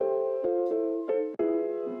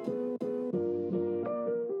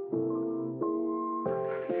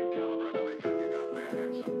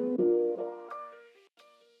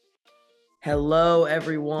Hello,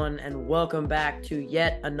 everyone, and welcome back to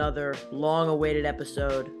yet another long-awaited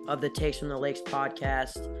episode of the Takes from the Lakes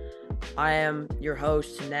podcast. I am your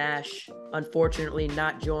host, Nash. Unfortunately,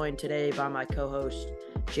 not joined today by my co-host,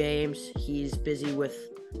 James. He's busy with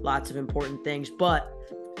lots of important things, but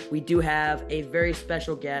we do have a very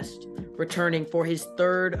special guest returning for his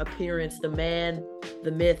third appearance. The man, the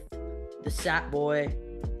myth, the Sapboy,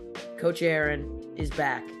 Coach Aaron is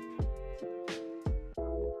back.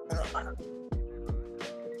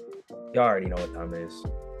 Y'all already know what time it is.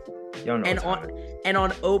 Y'all know what time it is. And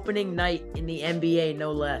on opening night in the NBA,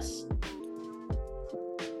 no less.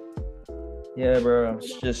 Yeah, bro.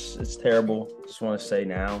 It's terrible. Just want to say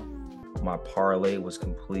now, my parlay was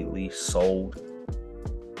completely sold.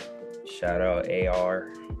 Shout out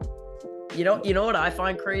AR. You know what I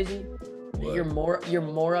find crazy? What? You're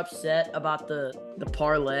more upset about the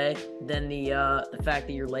parlay than the fact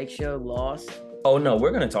that your Lake Show lost. Oh no,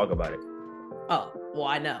 we're gonna talk about it. Oh, well,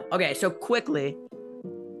 I know. Okay, so quickly,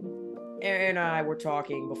 Aaron and I were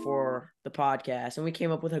talking before the podcast, and we came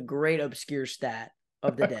up with a great obscure stat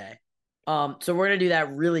of the day. So we're gonna do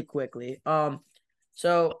that really quickly.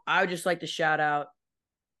 So I would just like to shout out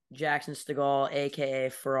Jackson Stegall, aka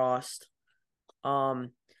Frost.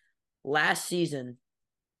 Last season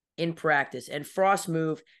in practice, and Frost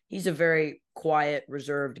move, he's a very quiet,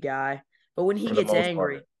 reserved guy. But when he For the gets most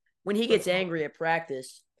angry, part. when he gets angry at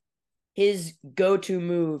practice, his go-to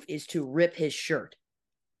move is to rip his shirt.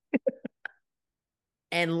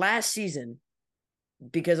 And last season,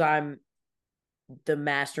 because I'm the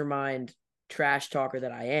mastermind trash talker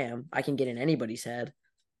that I am, I can get in anybody's head.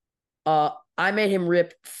 I made him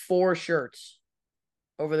rip 4 shirts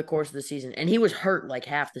over the course of the season, and he was hurt like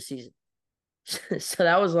half the season. So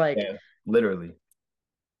that was like, Yeah, literally.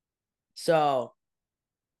 so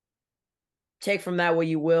take from that what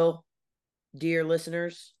you will, dear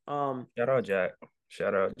listeners. Shout out Jack.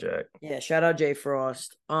 Shout out Jack. Yeah, shout out Jay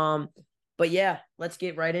Frost. But yeah, let's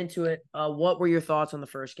get right into it. What were your thoughts on the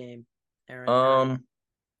first game, Aaron?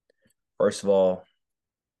 First of all,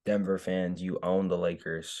 Denver fans, you own the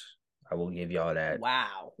Lakers. I will give y'all that.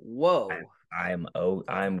 Wow. Whoa.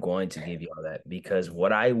 I'm going to give y'all that because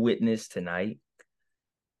what I witnessed tonight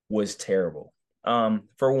was terrible.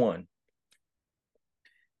 For one,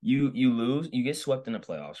 you lose, you get swept in the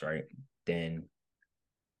playoffs, right? Then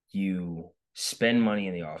you spend money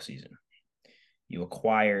in the offseason. You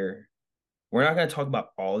acquire, we're not going to talk about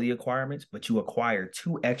all the acquirements, but you acquire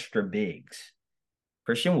 2 extra bigs,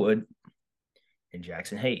 Christian Wood and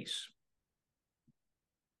Jackson Hayes.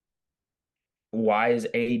 Why is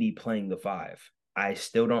AD playing the 5? I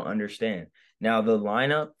still don't understand. Now, the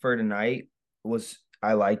lineup for tonight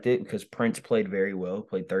I liked it because Prince played very well,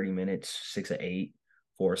 played 30 minutes, 6 of 8,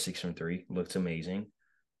 4 6 from 3, looks amazing.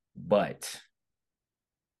 But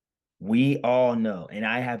we all know, and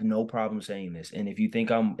I have no problem saying this, and if you think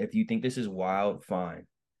this is wild, fine.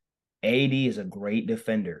 AD is a great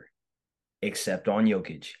defender, except on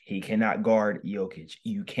Jokic. He cannot guard Jokic.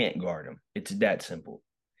 You can't guard him. It's that simple.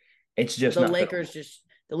 It's just The not Lakers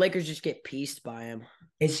just get pieced by him.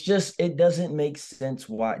 it doesn't make sense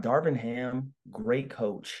why Darvin Ham, great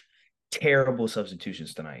coach, terrible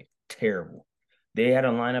substitutions tonight. Terrible. They had a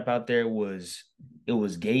lineup out there, it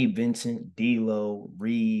was Gabe Vincent, D'Lo,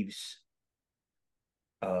 Reeves,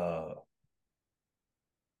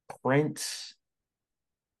 Prince,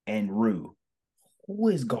 and Rue. Who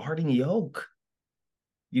is guarding Yoke?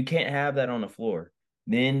 You can't have that on the floor.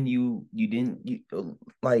 Then you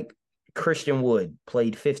like Christian Wood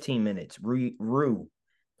played 15 minutes. Rue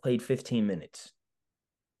played 15 minutes.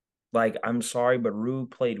 Like, I'm sorry, but Rue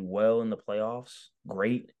played well in the playoffs.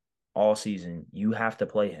 Great all season. You have to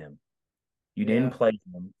play him. You didn't play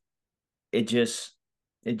him. It just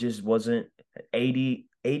wasn't. 80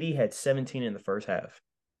 had 17 in the first half.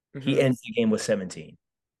 Mm-hmm. He ends the game with 17.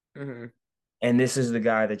 Mm-hmm. And this is the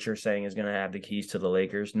guy that you're saying is going to have the keys to the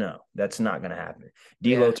Lakers? No, that's not going to happen.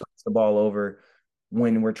 D'Lo turns the ball over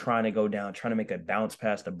when we're trying to go down, trying to make a bounce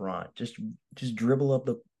past LeBron. Just dribble up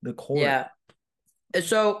the court. Yeah.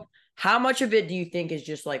 So how much of it do you think is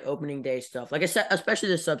just like opening day stuff? Like I said, especially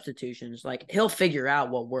the substitutions. Like he'll figure out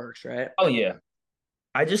what works, right? Oh, yeah.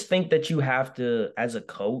 I just think that you have to, as a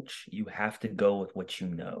coach, you have to go with what you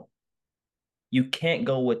know. You can't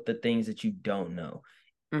go with the things that you don't know.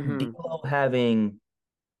 Mm-hmm. D'Lo having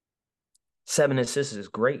 7 assists is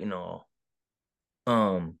great and all.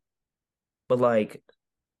 But like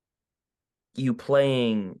you're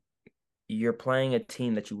playing a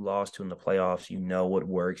team that you lost to in the playoffs. You know what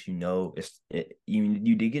works. You know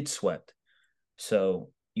you did get swept, so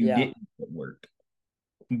you didn't work.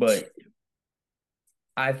 But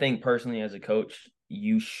I think personally, as a coach,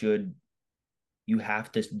 you should you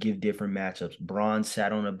have to give different matchups. Braun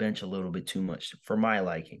sat on the bench a little bit too much for my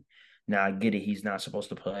liking. Now I get it. He's not supposed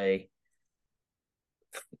to play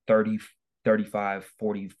 30, 35,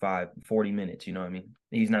 45, 40 minutes. You know what I mean?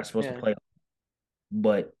 He's not supposed to Yeah. play,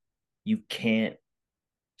 but you can't,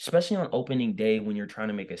 especially on opening day when you're trying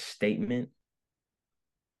to make a statement.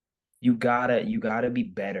 You gotta be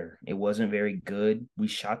better. It wasn't very good. We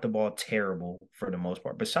shot the ball terrible for the most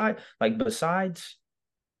part. Besides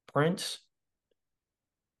Prince,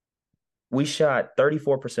 we shot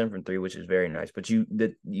 34% from three, which is very nice. But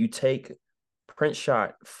you take Prince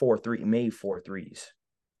shot made four threes.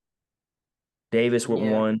 Davis with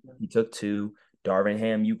Yeah. one, he took two. Darvin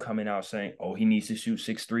Ham, you coming out saying, "Oh, he needs to shoot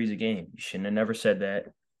 6 threes a game." You shouldn't have never said that.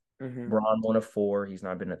 Mm-hmm. Braun 1 of 4. He's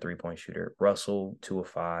not been a 3-point shooter. Russell 2 of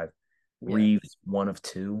 5. Yeah. Reeves 1 of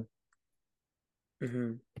 2.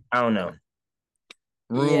 Mm-hmm. I don't know.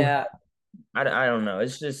 Rue, Yeah. I don't know. It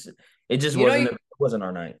just You know, wasn't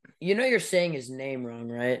our night. you're saying his name wrong,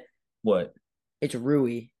 right? What? It's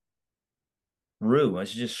Rui. Rue.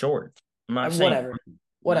 It's just short. I'm not saying Whatever. Rue. No, I'm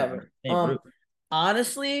Whatever. saying Rue.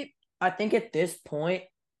 Honestly, I think at this point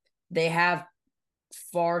they have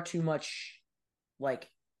far too much like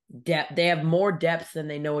depth. They have more depth than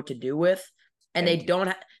they know what to do with, and Thank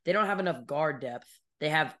you. they don't have enough guard depth. They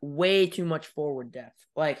have way too much forward depth.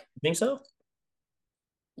 Like, You think so?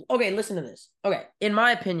 okay, listen to this. Okay, in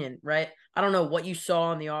my opinion, right? I don't know what you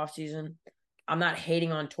saw in the offseason. I'm not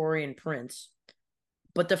hating on Torian Prince,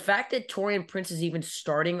 but the fact that Torian Prince is even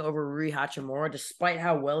starting over Rui Hachimura, despite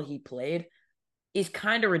how well he played, is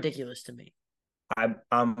kind of ridiculous to me. I'm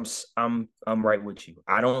right with you.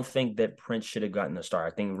 I don't think that Prince should have gotten the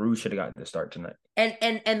start. I think Rue should have gotten the start tonight.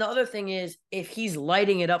 And the other thing is, if he's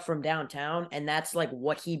lighting it up from downtown, and that's like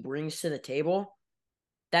what he brings to the table,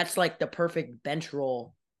 that's like the perfect bench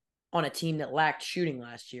role on a team that lacked shooting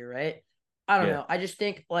last year, right? I don't Yeah. know. I just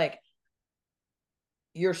think like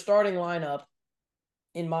your starting lineup,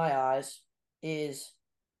 in my eyes, is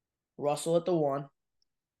Russell at the 1,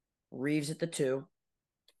 Reeves at the 2,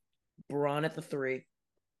 Braun at the 3,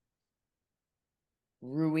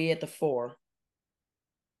 Rui at the 4,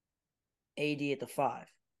 AD at the 5,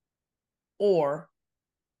 or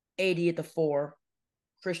AD at the 4,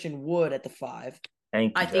 Christian Wood at the 5.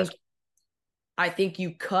 Thank I you. That's think I think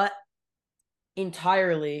you cut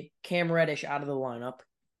entirely Cam Reddish out of the lineup.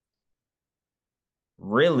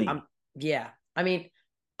 really I'm yeah. I mean,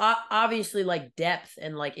 obviously like depth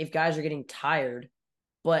and like if guys are getting tired,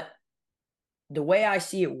 but the way I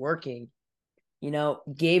see it working,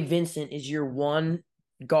 Gabe Vincent is your one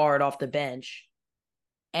guard off the bench,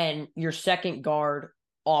 and your second guard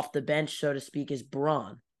off the bench, so to speak, is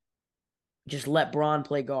Braun. Just let Braun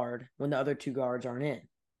play guard when the other two guards aren't in,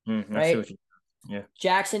 I see right? what you. Yeah.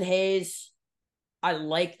 Jackson Hayes, I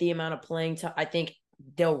like the amount of playing time. I think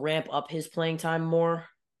they'll ramp up his playing time more.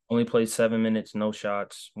 Only played 7 minutes, no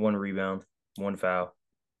shots, 1 rebound, 1 foul.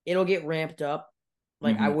 It'll get ramped up.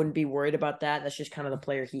 Like, I Mm-hmm. wouldn't be worried about that. That's just kind of the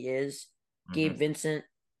player he is. Mm-hmm. Gabe Vincent,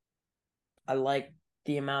 I like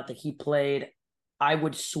the amount that he played. I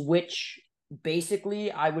would switch,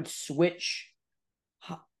 basically,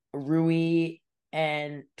 Rui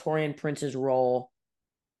and Torian Prince's role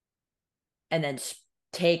and then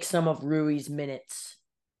take some of Rui's minutes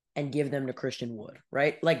and give them to Christian Wood,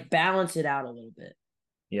 right? Like, balance it out a little bit.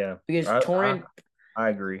 Yeah. Because I, I Torian, I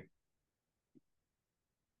agree.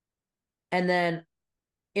 and then,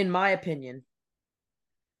 in my opinion,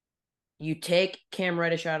 you take Cam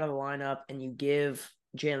Reddish out of the lineup and you give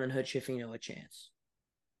Jalen Hood-Schifino a chance.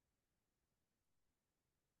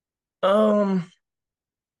 Um,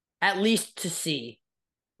 At least to see,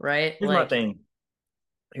 right? here's my Like, thing.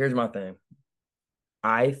 Here's my thing.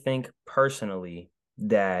 I think personally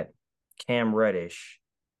that Cam Reddish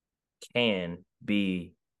can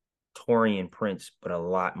be Torian Prince, but a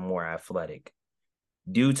lot more athletic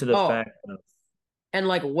due to the oh, fact of and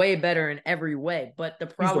like way better in every way. But the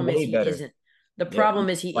he's the problem is way he better. isn't. The Yeah, problem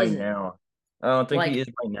is he right isn't. now. I don't think he Like,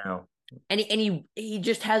 is right now. and he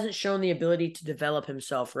just hasn't shown the ability to develop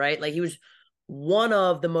himself, right? Like he was one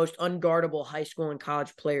of the most unguardable high school and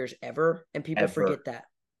college players ever, and people Ever. forget that.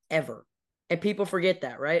 Ever. And people forget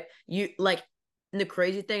that, right? You like and the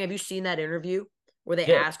crazy thing, have you seen that interview where they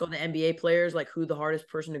Yeah. ask all the NBA players like who the hardest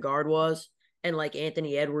person to guard was? And like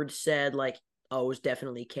Anthony Edwards said, like, oh, it was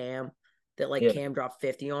definitely Cam. That like Yeah. Cam dropped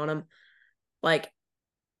 50 on him. Like,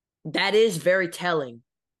 that is very telling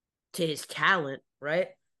to his talent, right?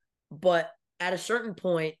 But at a certain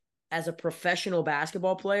point, as a professional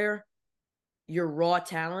basketball player, your raw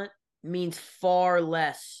talent means far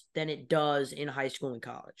less than it does in high school and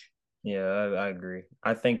college. Yeah, I agree.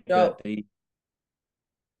 I think that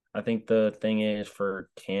So, I think the thing is for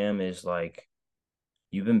Cam is like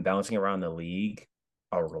you've been bouncing around the league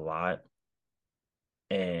a lot,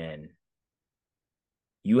 and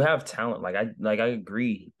you have talent. I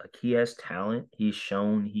agree. Like he has talent. He's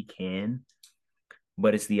shown he can,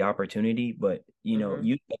 but it's the opportunity. But Hmm.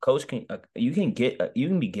 you a coach can you can get you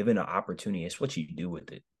can be given an opportunity. It's what you do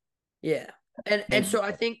with it. Yeah. And Think so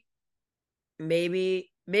I think maybe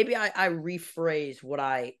I rephrase what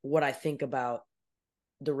I think about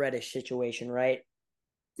the Reddish situation, right?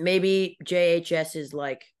 Maybe JHS is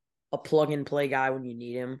like a plug and play guy when you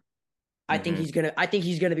need him. mm-hmm. I think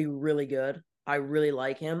he's gonna be really good. I really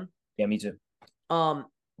like him. Yeah, me too. Um,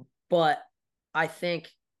 but I think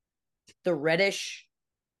the Reddish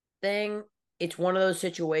thing, it's one of those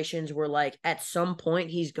situations where like at some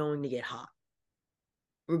point he's going to get hot.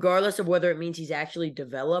 Regardless of whether it means he's actually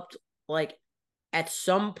developed, like at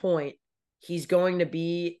some point he's going to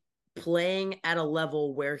be playing at a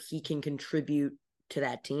level where he can contribute to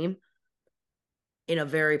that team in a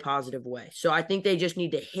very positive way. So I think they just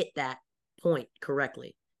need to hit that point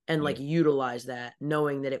correctly and Yeah. like utilize that,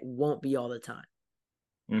 knowing that it won't be all the time.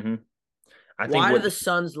 Mm-hmm. I think Why do what, the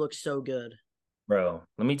Suns look so good? bro,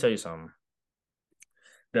 let me tell you something.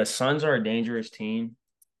 The Suns are a dangerous team.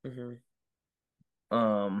 Mm-hmm.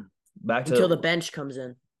 Back Until the to bench comes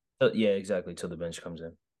in. yeah, exactly, till the bench comes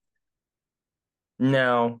in.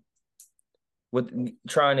 Now, with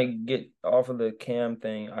trying to get off of the Cam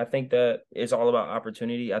thing, I think that it's all about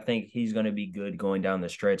opportunity. I think he's going to be good going down the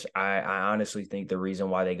stretch. I honestly think the reason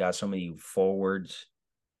why they got so many forwards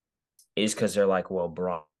is because they're like, well,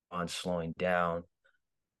 Braun's slowing down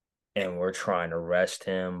and we're trying to rest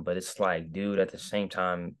him. But it's like, dude, at the same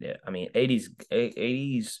time, yeah, I mean, 80s,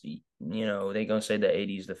 they're going to say the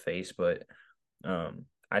 80s the face, but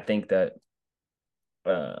I think that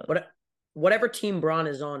uh, What whatever team Braun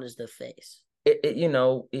is on is the face.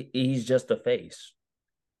 he's just the face.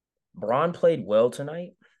 Braun played well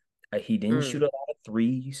tonight. He didn't shoot Mm, a lot of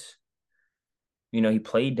threes. He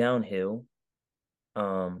played downhill.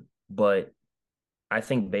 But I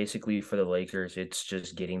think basically for the Lakers, it's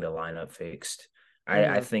just getting the lineup fixed. I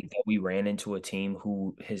mm-hmm. think that we ran into a team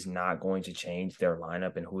who is not going to change their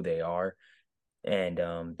lineup and who they are. And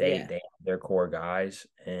they Yeah. they have their core guys,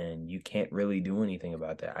 and you can't really do anything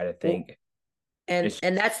about that. I Well, think and it's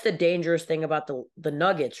and that's the dangerous thing about the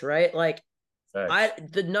Nuggets, right? Like facts.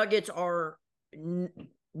 the Nuggets are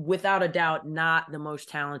without a doubt not the most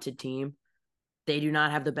talented team. They do not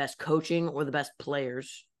have the best coaching or the best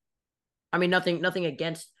players. I mean, nothing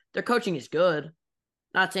against their coaching is good.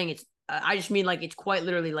 Not saying it's. I just mean like it's quite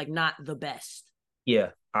literally like not the best. Yeah,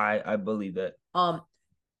 I believe that. Um,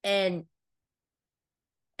 and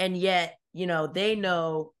and yet they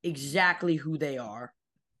know exactly who they are.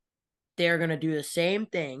 They're gonna do the same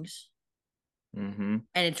things, Mm-hmm.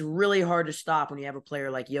 and it's really hard to stop when you have a player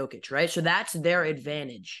like Jokic, right? So that's their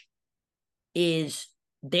advantage. Is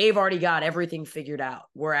they've already got everything figured out,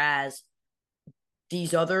 whereas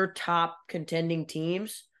these other top contending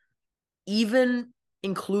teams, even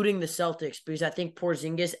including the Celtics, because I think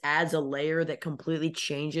Porzingis adds a layer that completely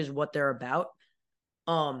changes what they're about.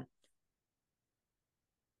 Um,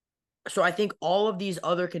 so I think all of these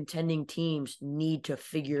other contending teams need to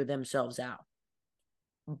figure themselves out.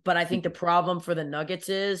 But I think the problem for the Nuggets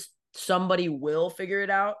is somebody will figure it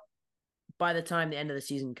out by the time the end of the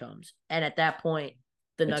season comes. And at that point,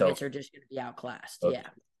 the It's Nuggets over. are just going to be outclassed. Yeah.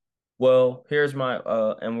 Well, here's my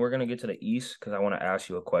and we're gonna get to the East because I want to ask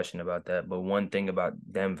you a question about that. But one thing about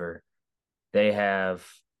Denver, they have,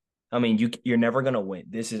 I mean, you're never gonna win.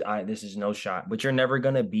 This is no shot, but you're never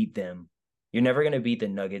gonna beat them. You're never gonna beat the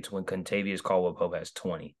Nuggets when Contavious Caldwell Pope has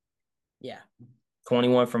 20. Yeah.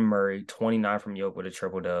 21 from Murray, 29 from Yoke with a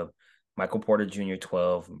triple dub, Michael Porter Jr.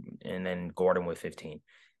 12, and then Gordon with 15.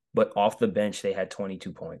 But off the bench, they had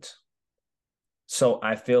 22 points. So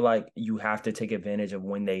I feel like you have to take advantage of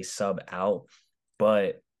when they sub out,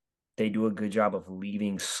 but they do a good job of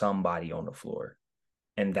leaving somebody on the floor.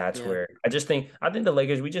 And that's Yeah. where I think the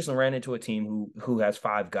Lakers, we just ran into a team who has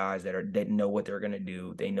five guys that know what they're gonna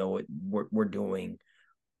do. They know what we're doing.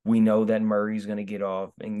 We know that Murray's gonna get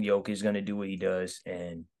off and Yoke is gonna do what he does.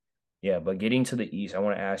 And yeah, but getting to the East, I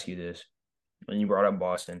want to ask you this. When you brought up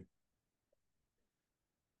Boston,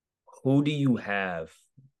 who do you have?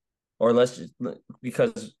 Or let's just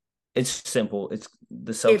because it's simple. It's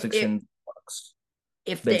the If Celtics it and Bucks,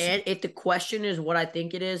 if basically. the question is what I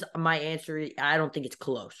think it is, my answer I don't think it's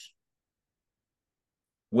close.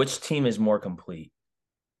 Which team is more complete?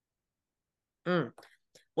 Mm.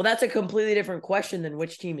 Well, that's a completely different question than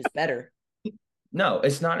which team is better. No,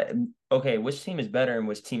 it's not. Okay, which team is better and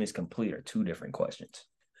which team is complete are two different questions.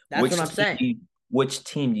 That's what Which I'm saying. team? which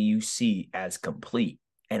team do you see as complete?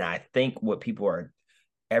 And I think what people are,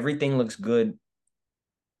 everything looks good.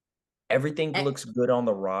 Everything E- looks good on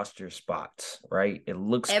the roster spots, right? It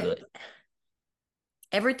looks ev- good.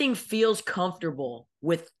 Everything feels comfortable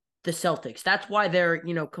with the Celtics. That's why they're,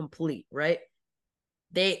 complete, right?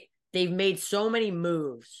 They've made so many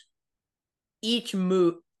moves. Each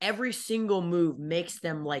move, every single move makes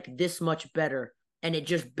them like this much better, and it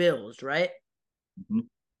just builds, right? Mhm.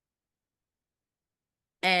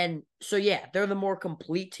 And so yeah, they're the more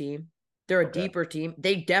complete team. They're a Okay. deeper team.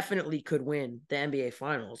 They definitely could win the NBA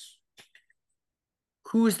finals.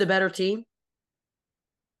 Who's the better team?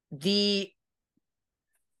 The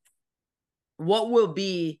What will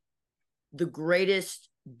be the greatest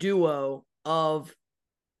duo of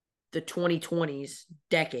the 2020s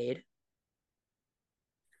decade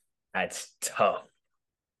That's tough.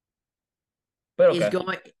 But is okay.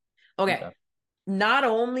 going okay. Okay. Not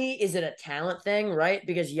only is it a talent thing, right?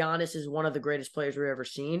 Because Giannis is one of the greatest players we've ever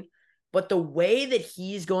seen, but the way that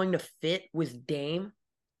he's going to fit with Dame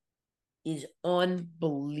is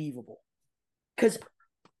unbelievable. Because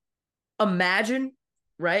imagine,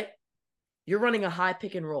 right? You're running a high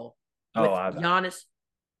pick and roll Oh, with Giannis.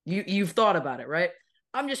 You've thought about it, right?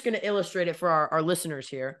 I'm just going to illustrate it for our listeners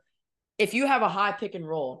here. If you have a high pick and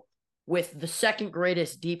roll with the second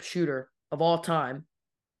greatest deep shooter of all time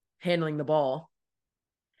handling the ball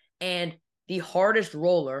and the hardest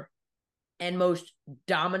roller and most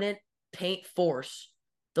dominant paint force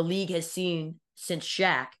the league has seen since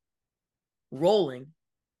Shaq rolling,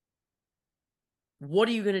 what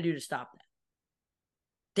are you going to do to stop that?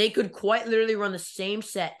 They could quite literally run the same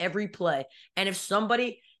set every play. And if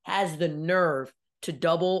somebody has the nerve to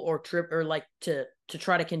double or trip or like to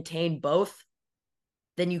try to contain both,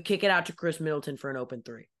 then you kick it out to Chris Middleton for an open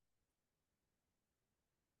three.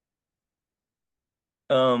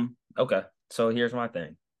 Okay. So here's my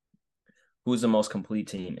thing. Who's the most complete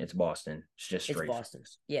team? It's Boston. It's just It's straight Boston.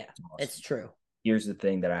 facts. Yeah, It's it's Boston. true. Here's the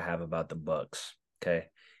thing that I have about the Bucks. Okay.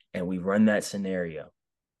 And we run that scenario,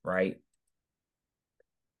 right?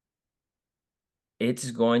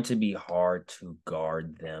 It's going to be hard to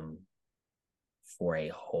guard them for a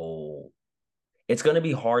whole. It's going to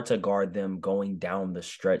be hard to guard them going down the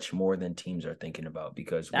stretch more than teams are thinking about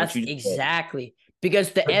because what That's you just said. exactly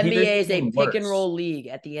because the But here's NBA is a even pick and worse. roll league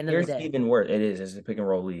at the end of the Here's day. even worse. It is. It's a pick and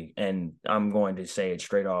roll league. And I'm going to say it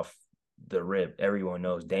straight off the rip. Everyone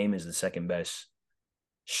knows Dame is the second best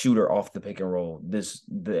shooter off the pick and roll the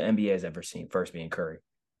NBA has ever seen, first being Curry.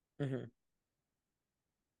 Mm-hmm.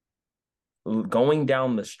 Going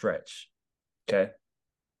down the stretch, okay,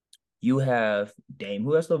 you have Dame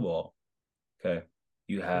who has the ball, okay.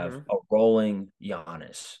 You have Mm-hmm. a rolling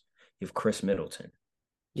Giannis. You have Chris Middleton.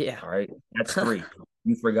 Yeah. All right, that's three.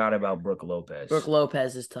 You forgot about Brooke Brooke Lopez,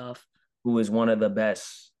 Lopez is tough. who is one of the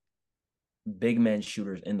best big men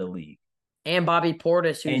shooters in the league, And Bobby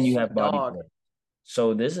Portis, and you who's a have Bobby dog. Portis.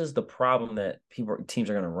 So this is the problem that teams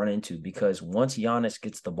are going to run into because once Giannis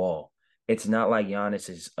gets the ball, it's not like Giannis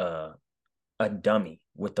is a dummy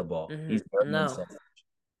with the ball. He's Mm-hmm. very No. unselfish.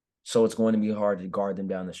 So it's going to be hard to guard them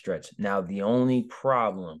down the stretch. Now, the only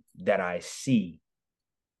problem that I see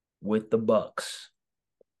with the Bucks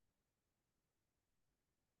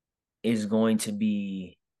is going to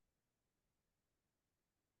be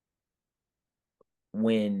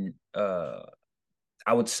when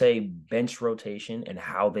I would say bench rotation and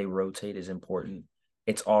how they rotate is important.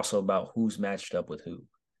 It's also about who's matched up with who.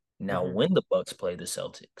 Now, Mm-hmm. when the Bucks play the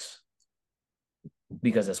Celtics,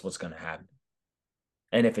 because that's what's going to happen.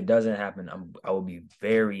 And if it doesn't happen, I will be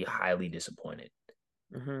very highly disappointed.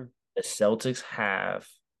 Mm-hmm. The Celtics have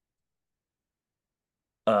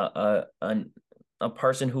a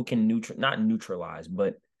person who can not neutralize,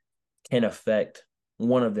 but can affect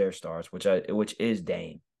one of their stars, which is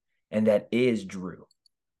Dame, and that is Drew.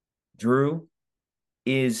 Drew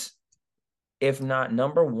is, if not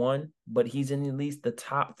number one, but he's in at least the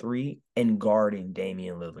top three in guarding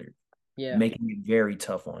Damian Lillard, Yeah. making it very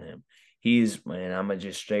tough on him. He's, man, I'm gonna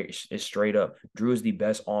just straight up. Drew is the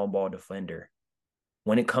best on-ball defender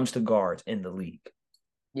when it comes to guards in the league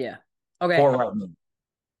Yeah. Okay. for right now.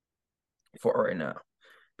 For right now,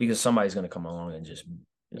 because somebody's gonna come along and just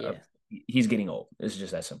uh, Yeah. he's getting old. It's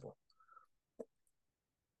just that simple.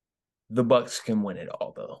 The Bucks can win it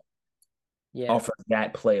all though, Yeah. off of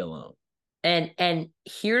that play alone. And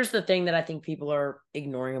here's the thing that I think people are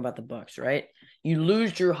ignoring about the Bucks, right? You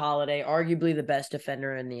lose Drew Holiday, arguably the best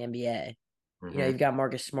defender in the NBA. Mm-hmm. You've got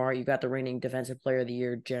Marcus Smart, you've got the reigning defensive player of the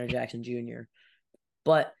year, Jaren Jackson Jr.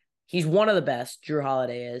 But he's one of the best, Drew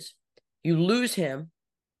Holiday is. You lose him,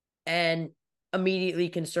 and immediately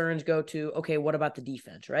concerns go to, okay, what about the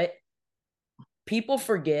defense, right? people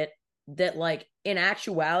forget that, like, in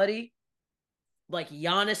actuality, like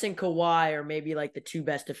Giannis and Kawhi are maybe like the two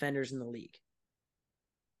best defenders in the league.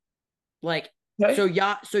 Like, Okay. So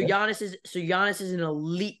Giannis is an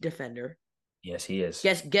elite defender. Yes, he is.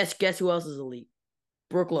 Guess who else is elite?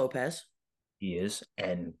 Brooke Lopez He is.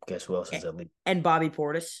 And guess who else is elite? and Bobby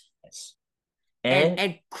Portis Yes. and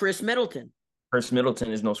And Chris Middleton. Chris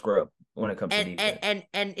Middleton is no scrub when it comes to And and defense. and,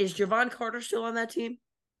 and is Javon Carter still on that team?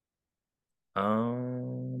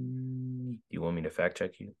 You want me to fact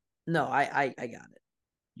check you? No, I got it.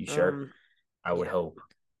 You sure? Um, I would yeah. hope.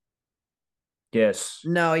 Yes.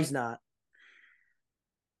 No, he's not.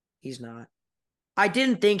 He's not. I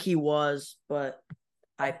didn't think he was, but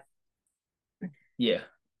I Yeah.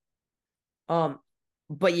 um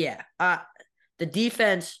but yeah, the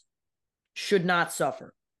defense should not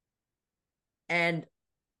suffer. And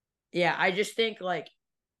yeah, I just think like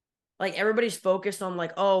everybody's focused on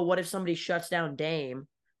like, oh, what if somebody shuts down Dame?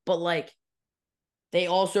 But like they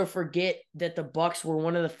also forget that the Bucks were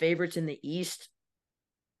one of the favorites in the East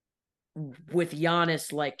with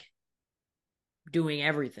Giannis like doing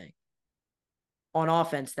everything on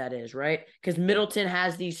offense, that is, right? Because Middleton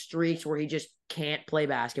has these streaks where he just can't play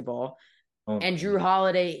basketball. And Drew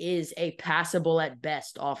Holiday is a passable at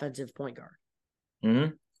best offensive point guard.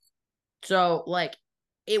 Mm-hmm. So, like,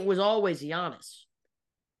 it was always Giannis.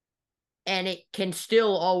 And it can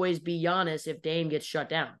still always be Giannis if Dame gets shut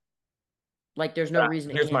down. Like, there's no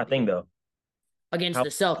reason it Here's my can't be. thing, though. Against the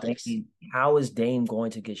Celtics. How is Dame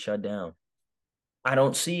going to get shut down? I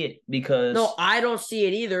don't see it because No, I don't see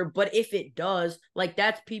it either. But if it does, like,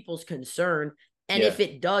 that's people's concern. And if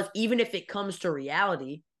it does, even if it comes to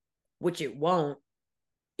reality, which it won't,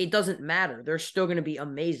 it doesn't matter. They're still going to be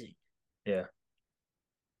amazing. Yeah.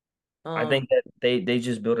 I think that they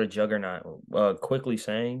just built a juggernaut. Quickly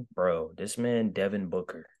saying, bro, this man Devin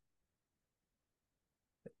Booker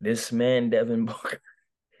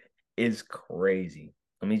is crazy.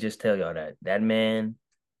 Let me just tell y'all that man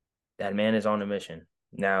is on a mission.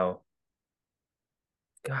 Now,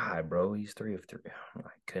 God, bro, he's 3 of 3. Oh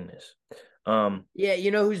my goodness. Yeah,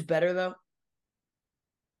 you know who's better though?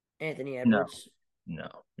 Anthony No, Edwards.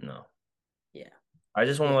 no. Yeah. I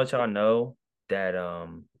just want to Yeah. let y'all know that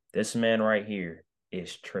this man right here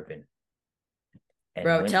is tripping. And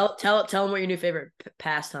Bro, when tell him what your new favorite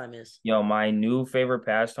pastime is. Yo, my new favorite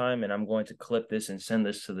pastime, and I'm going to clip this and send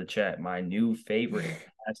this to the chat. My new favorite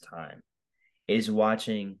pastime is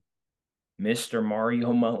watching Mr.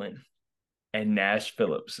 Mario Mullen and Nash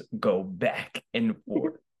Phillips go back and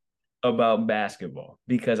forth about basketball.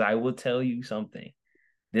 Because I will tell you something.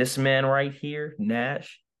 This man right here,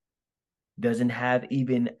 Nash, doesn't have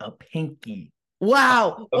even a pinky.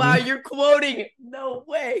 Wow, you're quoting. No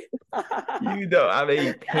way. I mean,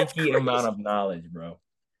 That's pinky amount crazy. of knowledge, bro.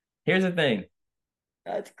 Here's the thing.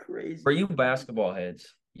 That's crazy. For you basketball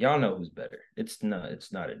heads, y'all know who's better. It's not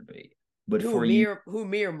a debate. But Who for me you,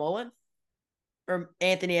 or Mullen? Or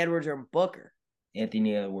Anthony Edwards or Booker?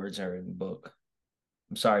 Anthony Edwards are in the book.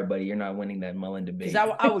 I'm sorry, buddy, you're not winning that Mullen Because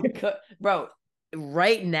debate. I would cut, bro.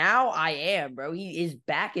 Right now, I am, bro. His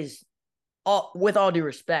back is all. With all due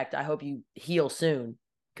respect, I hope you heal soon,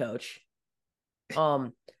 Coach.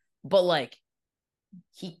 But like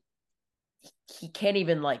he he can't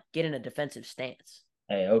even like get in a defensive stance.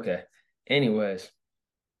 Hey, okay. Anyways,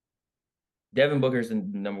 Devin Booker is the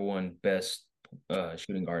number one best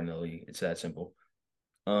shooting guard in the league. It's that simple.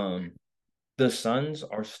 Um, the Suns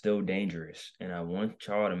are still dangerous, and I want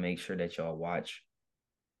y'all to make sure that y'all watch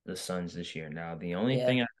the Suns this year. Now, the only Yeah.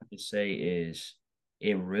 thing I have to say is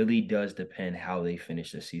it really does depend how they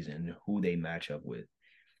finish the season and who they match up with.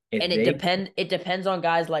 And it depends on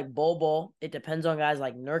guys like Bobo, it depends on guys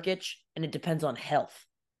like Nurkic, and it depends on health.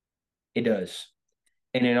 It does.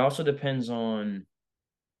 And it also depends on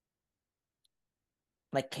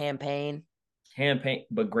Like campaign,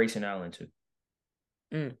 but Grayson Allen too.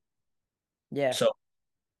 Yeah. So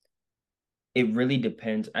it really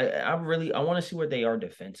depends. I want to see where they are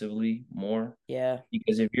defensively more. Yeah.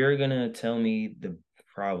 Because if you're gonna tell me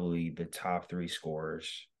probably the top three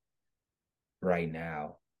scorers right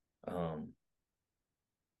now,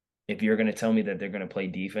 if you're gonna tell me that they're gonna play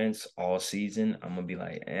defense all season, I'm gonna be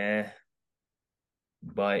like, eh.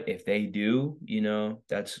 But if they do,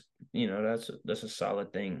 that's a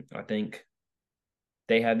solid thing. I think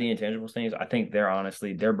they have the intangibles things. I think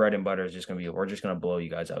their bread and butter is just gonna be we're just gonna blow you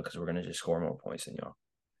guys out because we're gonna just score more points than y'all.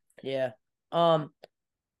 Yeah.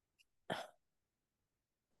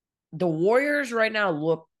 The Warriors right now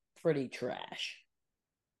look pretty trash.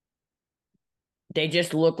 They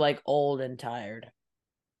just look like old and tired.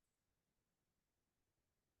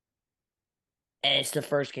 And it's the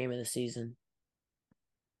first game of the season.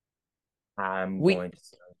 I'm We going to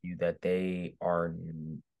tell you that they are.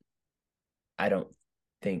 I don't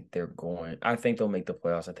think they're going. I think they'll make the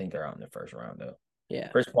playoffs. I think they're out in the first round though. yeah.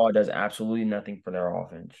 Chris Paul does absolutely nothing for their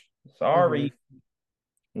offense. Hmm. Sorry,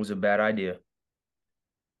 was a bad idea.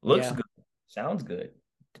 Looks Yeah. good, sounds good.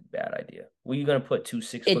 Bad idea. Were you gonna put two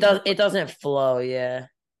six It foot does guards? it doesn't flow, yeah.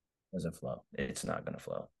 Doesn't flow. It's not gonna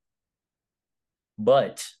flow.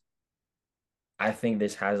 But I think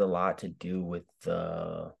this has a lot to do with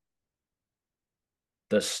the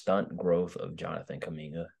stunt growth of Jonathan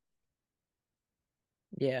Kaminga.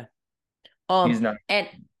 Yeah. He's not And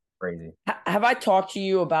crazy. have I talked to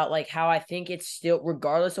you about like how I think it's still,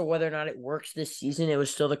 regardless of whether or not it works this season, it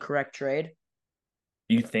was still the correct trade?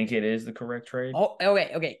 You think it is the correct trade? Oh,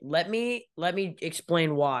 okay. Let me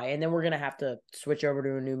explain why, and then we're gonna have to switch over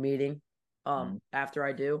to a new meeting Mm. after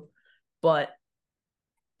I do. But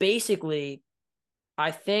basically,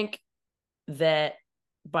 I think that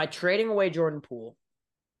by trading away Jordan Poole,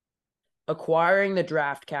 acquiring the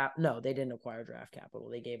draft cap, no, they didn't acquire draft capital.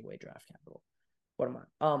 They gave away draft capital. What am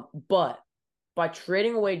I? But by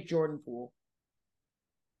trading away Jordan Poole,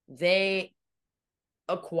 they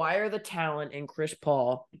acquire the talent in Chris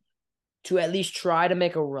Paul to at least try to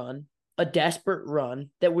make a run, a desperate run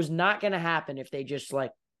that was not going to happen if they just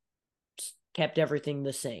like kept everything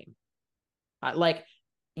the same. Like,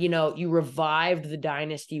 you revived the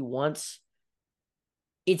dynasty once.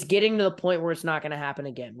 It's getting to the point where it's not going to happen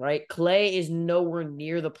again, right? Clay is nowhere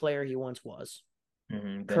near the player he once was.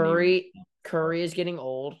 Mm-hmm. Then he Curry is getting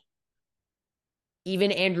old.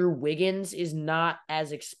 Even Andrew Wiggins is not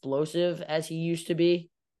as explosive as he used to be.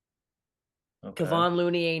 okay. Kevon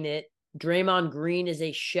Looney ain't it. Draymond Green is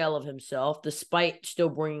a shell of himself, despite still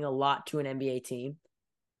bringing a lot to an NBA team.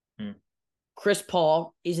 Mm. Chris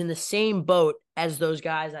Paul is in the same boat as those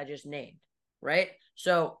guys I just named, right?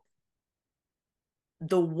 So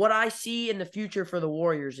what I see in the future for the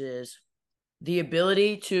Warriors is the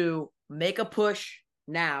ability to make a push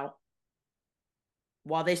now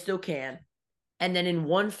while they still can, and then in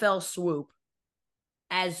one fell swoop,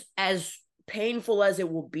 as painful as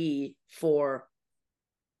it will be for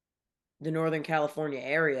the Northern California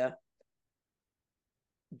area,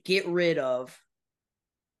 get rid of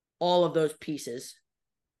all of those pieces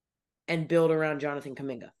and build around Jonathan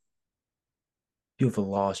Kaminga. You've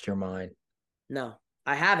lost your mind. No,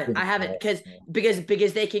 I haven't. You've I haven't lost because your mind.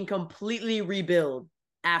 because they can completely rebuild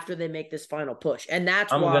after they make this final push, and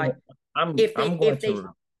that's I'm why gonna. I'm. if I'm they going if they to.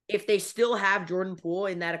 if they still have Jordan Poole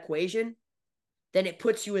in that equation, then it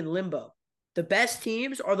puts you in limbo. The best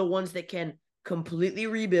teams are the ones that can completely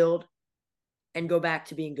rebuild and go back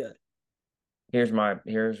to being good. Here's my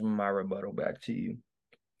rebuttal back to you.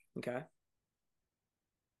 Okay.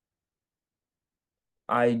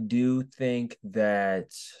 I do think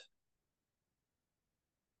that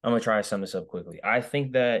I'm gonna try to sum this up quickly. I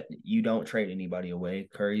think that you don't trade anybody away.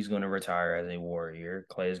 Curry's gonna retire as a Warrior.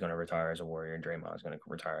 Clay is gonna retire as a Warrior. And Draymond is gonna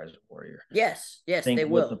retire as a Warrior. Yes, I they think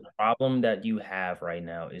what the will. problem that you have right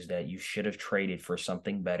now is that you should have traded for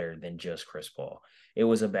something better than just Chris Paul. It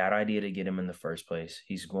was a bad idea to get him in the first place.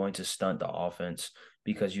 He's going to stunt the offense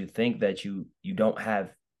because you think that you don't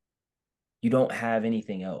have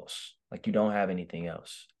anything else. Like you don't have anything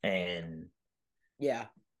else. And Yeah.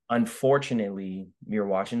 unfortunately, you're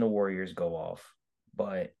watching the Warriors go off,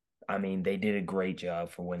 but I mean, they did a great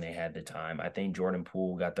job for when they had the time. I think Jordan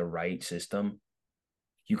Poole got the right system.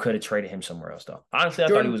 You could have traded him somewhere else, though. Honestly,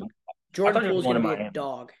 Jordan I Jordan thought he was Poole's going gonna to be a Miami.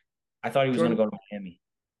 dog. I thought he was going to Jordan, go to Miami,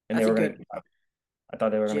 and they that's a were going to. good I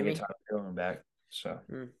thought they were going to get Jimmy. Tyler Hero back. So,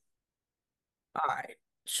 Mm. All right.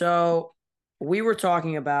 So we were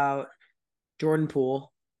talking about Jordan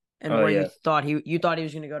Poole and oh where yeah, you thought he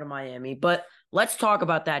was going to go to Miami, but let's talk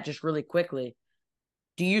about that just really quickly.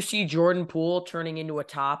 Do you see Jordan Poole turning into a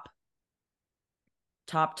top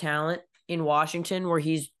talent in Washington, where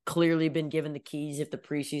he's clearly been given the keys if the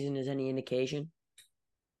preseason is any indication?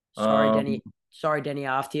 Sorry, um, Denny. Sorry, Denny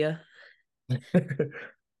Aftia.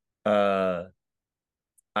 uh,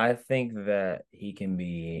 I think that he can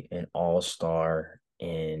be an all-star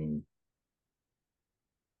in.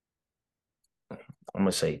 I'm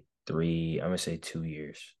gonna say 3. I'm gonna say 2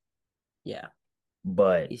 years, Yeah,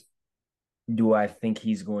 but he's do I think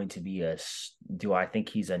he's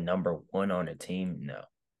a number one on a team? No.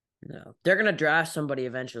 no. They're gonna draft somebody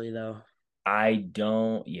eventually, though. I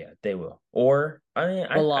don't. Yeah, they will. Or I mean,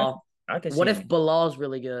 Bilal. I can What see if him. Bilal's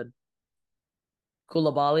really good?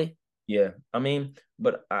 Koulibaly. Yeah, I mean,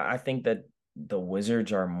 but I think that the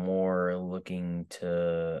Wizards are more looking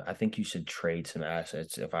to. I think you should trade some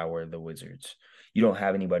assets. If I were the Wizards, you don't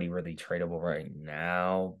have anybody really tradable right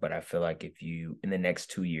now, but I feel like if you in the next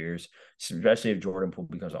 2 years, especially if Jordan Poole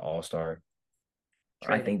becomes an All Star. I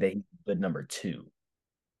Trade think him. that he's a good number two.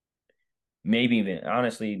 Maybe even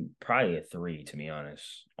honestly, probably a three, to be honest.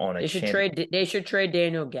 On a They should champion. trade. They should trade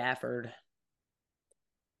Daniel Gafford.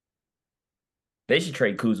 They should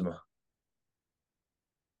trade Kuzma.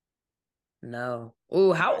 No.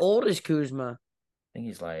 Ooh, how old is Kuzma? I think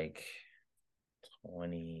he's like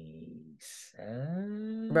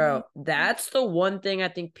 27. Bro, that's the one thing I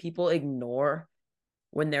think people ignore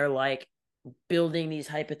when they're like building these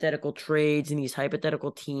hypothetical trades and these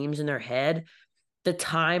hypothetical teams in their head. The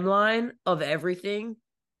timeline of everything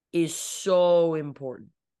is so important.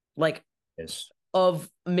 Like, Yes. of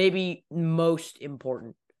maybe most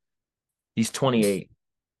important. He's 28.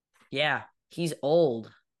 Yeah, he's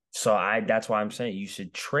old. So that's why I'm saying you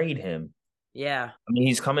should trade him. Yeah. I mean,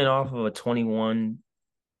 he's coming off of a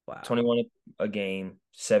Wow. 21 a game,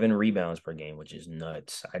 7 rebounds per game, which is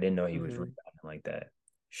nuts. I didn't know he was Mm-hmm. rebounding like that.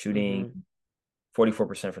 Shooting Mm-hmm.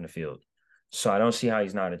 44% from the field. So I don't see how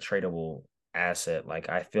he's not a tradable asset. Like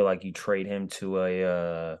I feel like you trade him to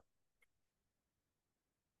a I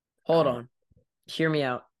Hold don't know on. Hear me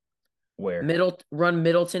out. where. Run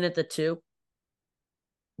Middleton at the two.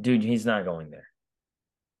 Dude, he's not going there.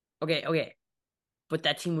 Okay, okay. But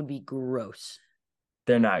that team would be gross.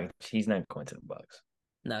 They're not he's not going to the Bucks.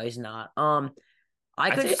 No, he's not. I I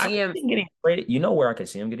could think I see could him see him getting traded. You know where I could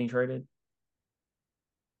see him getting traded?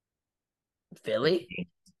 The Philly. Kings.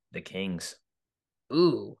 The Kings.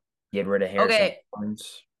 Ooh. Get rid of Harrison Okay.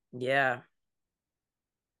 Barnes. Yeah.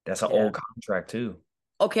 That's an Yeah. old contract too.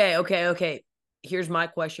 Okay, okay, okay. Here's my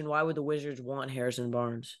question. Why would the Wizards want Harrison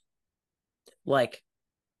Barnes? Like,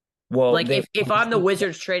 Well, like they if I'm the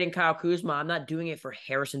Wizards trading Kyle Kuzma, I'm not doing it for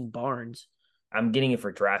Harrison Barnes. I'm getting it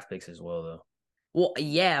for draft picks as well though. Well,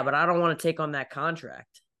 yeah, but I don't want to take on that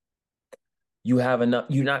contract. You have enough.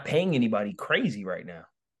 You're not paying anybody crazy right now. Yeah.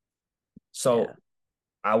 So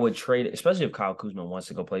I would trade it, especially if Kyle Kuzma wants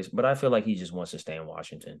to go play. But I feel like he just wants to stay in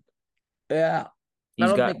Washington. Yeah. I He's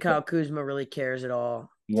don't got think Kyle Kuzma really cares at all,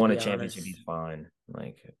 he to won a be championship. honest. He's fine.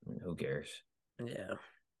 Like who cares? Yeah.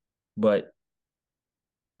 But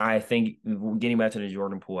I think getting back to the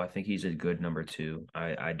Jordan Poole, I think he's a good number two.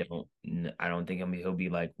 I don't think he'll be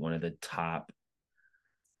like one of the top.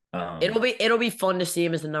 It'll Um, be it'll be fun to see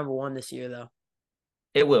him as the number one this year though.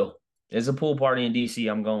 it will. There's a pool party in DC.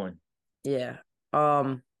 I'm going. Yeah.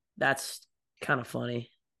 That's kind of funny.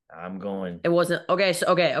 I'm going. It wasn't okay, so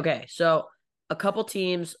okay. So a couple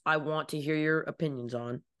teams I want to hear your opinions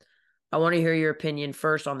on. I want to hear your opinion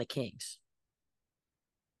first on the Kings.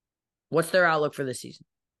 What's their outlook for this season?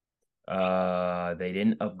 They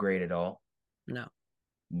didn't upgrade at all. No.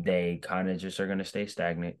 They kind of just are going to stay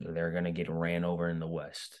stagnant. They're going to get ran over in the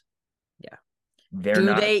West. Yeah. They're Do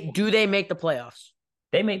not. they make the playoffs?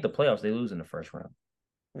 They make the playoffs. They lose in the first round.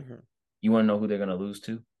 Mm-hmm. You want to know who they're going to lose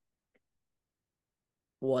to?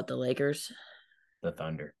 What, the Lakers? The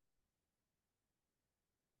Thunder.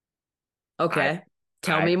 I Okay.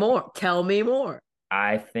 Tell me I more. Tell me more.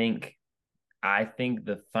 I think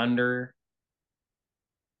the Thunder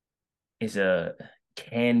is a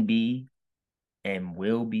can be and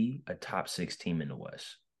will be a top 6 team in the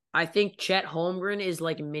West. I think Chet Holmgren is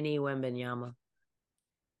like mini Wembenyama.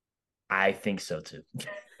 I think so too.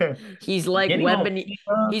 He's like Getting on Wemben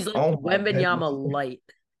FIFA, he's like oh my goodness, Wembenyama light,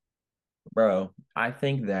 bro. I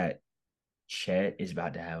think that Chet is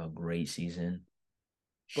about to have a great season.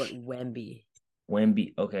 but Wemby.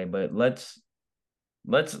 Wemby, okay, but let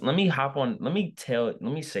me hop on. Let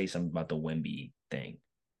me say something about the Wemby thing.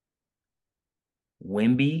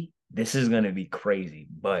 Wemby, this is gonna be crazy,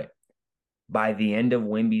 but by the end of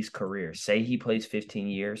Wemby's career, say he plays 15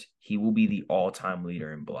 years, he will be the all-time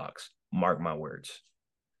leader in blocks. Mark my words.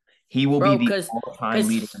 He will be Bro, the cause all-time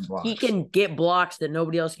leader in cause he blocks. can get blocks that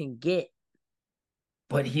nobody else can get.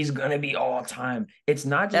 But he's gonna be all-time. It's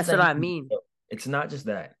not just That's that what I mean. it's not just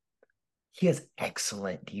that. He has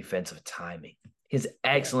excellent defensive timing. His Yeah.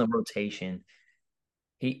 excellent rotation.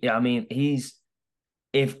 I mean, he's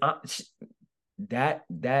if I, that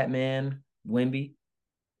man Wemby,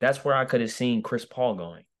 that's where I could have seen Chris Paul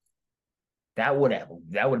going. That would have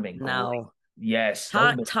been great. No. Yes, that would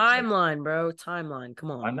have been great. Timeline, bro. Timeline. Come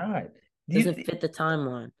Why on. not? Doesn't fit the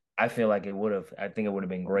timeline. I feel like it would have. I think it would have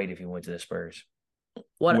been great if he went to the Spurs. Would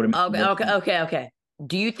What have okay, made okay, okay, okay.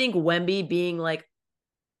 Do you think Wemby being like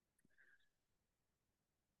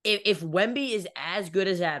if Wemby is as good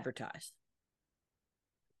as advertised,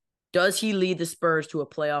 does he lead the Spurs to a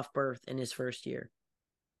playoff berth in his first year?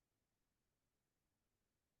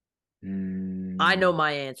 I know mm,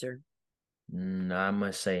 my answer. I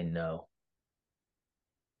must say no.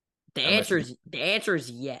 The I must. answer is the answer is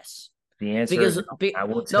yes. The answer is Because no. I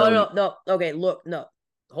will no, tell you. no, no. Okay, look, no.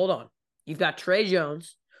 Hold on. You've got Trey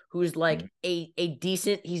Jones, who's like Mhm. a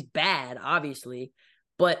decent. He's bad, obviously,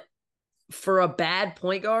 but for a bad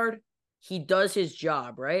point guard, he does his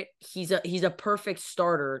job, right? He's a perfect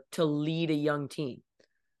starter to lead a young team.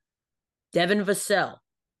 Devin Vassell,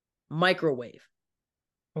 microwave.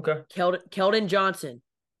 Okay. Keldon Johnson,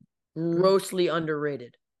 grossly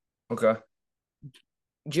underrated. Okay.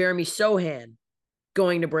 Jeremy Sohan,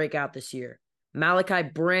 going to break out this year. Malachi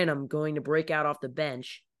Branham going to break out off the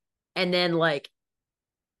bench. And then, like,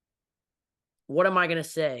 what am I going to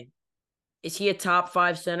say? Is he a top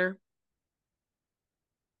 5 center?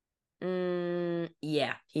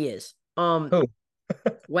 Yeah, he is. Who?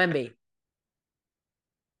 Wemby.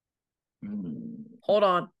 Mm. Hold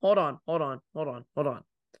on.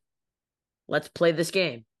 Let's play this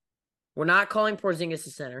game. We're not calling Porzingis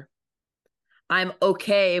a center. I'm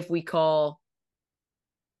okay if we call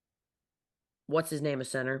what's his name a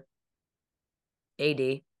center?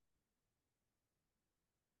 AD.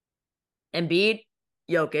 Embiid,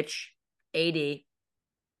 Jokic, AD.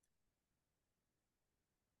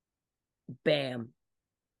 Bam.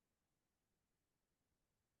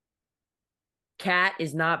 Cat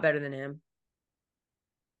is not better than him.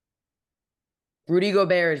 Rudy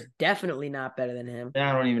Gobert is definitely not better than him.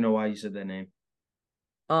 I don't even know why you said that name.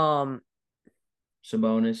 Um,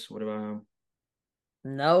 Sabonis. What about him?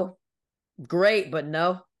 no. Great, but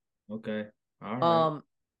no. Okay. All right. Um,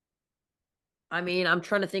 I mean, I'm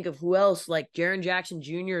trying to think of who else. Like Jaren Jackson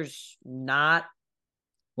Jr.'s not.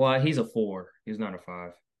 Well, he's a 4. He's not a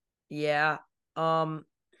 5. Yeah. Um,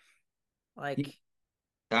 like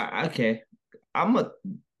Okay. I'm a.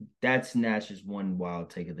 That's Nash's one wild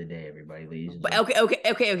take of the day, everybody, ladies and but gentlemen.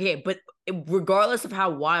 okay. But regardless of how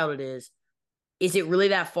wild is it really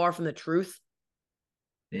that far from the truth?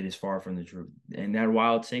 It is far from the truth. And that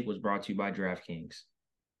wild take was brought to you by DraftKings.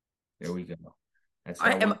 There we go. That's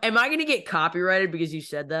I that am one. am I gonna get copyrighted because you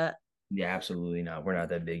said that? Yeah, absolutely not. We're not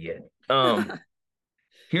that big yet.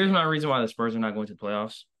 Here's my reason why the Spurs are not going to the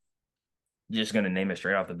playoffs. Just gonna name it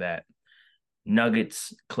straight off the bat.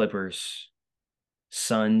 Nuggets, Clippers,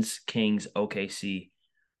 Suns, Kings, OKC,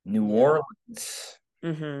 New Yeah. Orleans,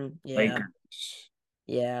 Yeah. Lakers,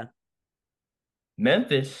 Yeah.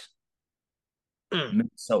 Memphis, Mm.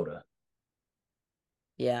 Minnesota.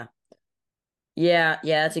 Yeah. Yeah,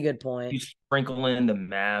 that's a good You point. sprinkle in the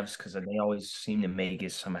Mavs because they always seem to make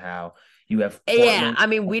it somehow. You have Yeah, Portland. I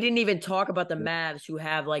mean, we didn't even talk about the Mavs who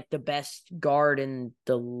have like the best guard in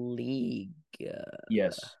the league.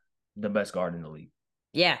 Yes, the best guard in the league.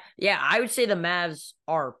 Yeah, I would say the Mavs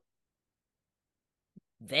are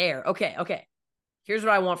there. Okay. Here's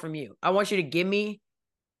what I want from you. I want you to give me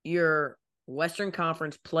your Western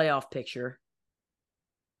Conference playoff picture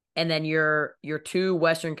and then your two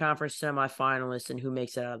Western Conference semifinalists and who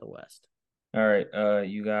makes it out of the West. All right.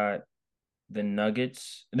 You got the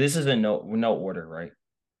Nuggets. This is in no order, right?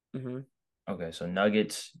 Mm-hmm. Okay, so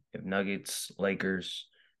Nuggets, if Nuggets, Lakers,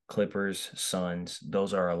 Clippers, Suns,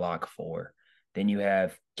 those are a lock 4. Then you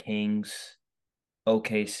have Kings,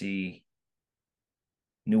 OKC,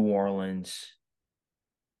 New Orleans,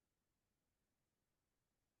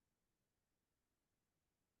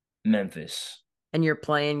 Memphis. And you're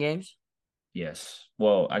playing games? Yes.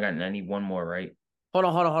 Well, I need one more, right? Hold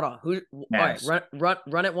on. Who all right, Mavs.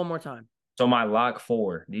 run it one more time. So my lock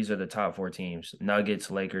 4, these are the top 4 teams: Nuggets,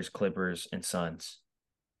 Lakers, Clippers, and Suns.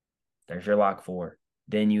 There's your lock 4.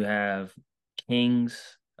 Then you have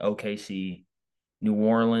Kings, OKC, New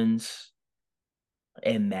Orleans,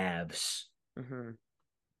 and Mavs. Mm-hmm.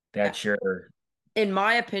 That's your In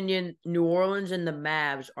my opinion, New Orleans and the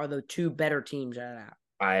Mavs are the two better teams out of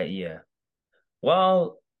that. yeah.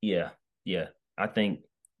 Well, yeah, yeah. I think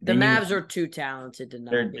The then you Mavs are too talented to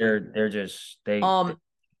not they're be. they're they're just they. Um,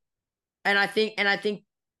 and I think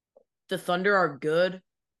the Thunder are good,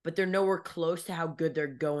 but they're nowhere close to how good they're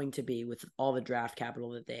going to be with all the draft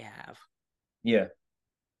capital that they have. Yeah,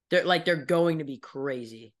 They're going to be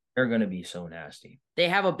crazy. they're gonna be so nasty. They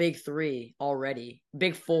have a big three already.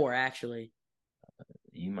 Big four, actually.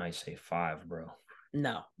 You might say 5, bro.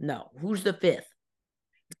 No. Who's the fifth?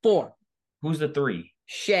 Four. Who's the 3?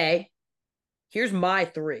 Shea. Here's my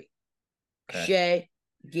three. Okay. Shea,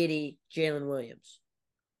 Giddy, Jalen Williams.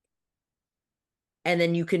 And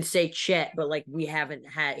then you can say Chet, but like he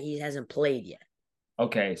hasn't played yet.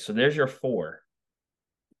 Okay, so there's your 4.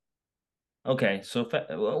 Okay, so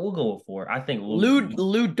we'll go with 4.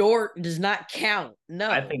 Lou Dort does not count. I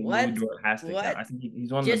No. think Lou What? Dort has to count. What? I think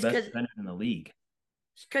he's one of the Just best because defenders in the league.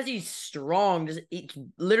 he's strong, he's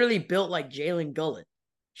literally built like Jalen Gullett.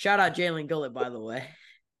 Shout out Jalen Gullett, by the way.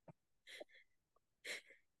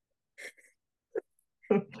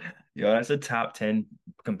 Yo, that's a top 10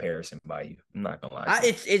 comparison by you. I'm not gonna lie to you.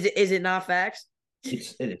 It's is it not facts?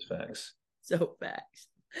 It is facts. So facts.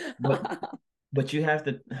 But but you have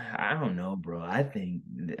to I don't know, bro. I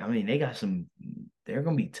mean they got some they're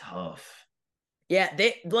gonna be tough. Yeah,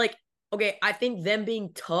 they like okay, I think them being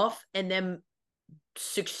tough and them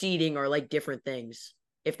succeeding are like different things,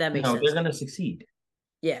 if that makes No, sense they're to gonna you. succeed.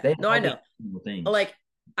 Yeah, They no, I all know. got things. Like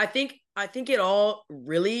I think it all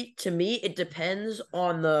really to me it depends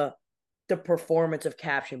on the performance of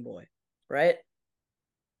Caption Boy, right?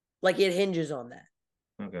 Like it hinges on that.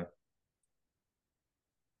 Okay.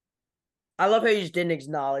 I love how you just didn't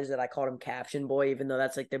acknowledge that I called him Caption Boy, even though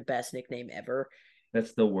that's like the best nickname ever.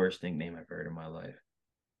 That's the worst nickname I've heard in my life.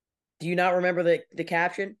 Do you not remember the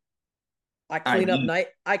caption? I do.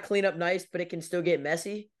 I clean up nice, but it can still get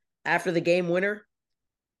messy. After the game winner,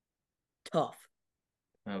 tough.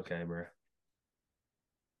 Okay, bro.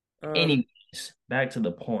 Um, Anyways, back to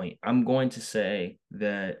the point. I'm going to say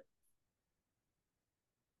that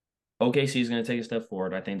OKC is going to take a step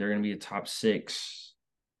forward. I think they're going to be a top six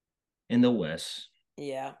in the West.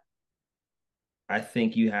 yeah. I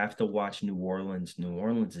think you have to watch New Orleans. New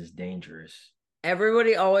Orleans is dangerous.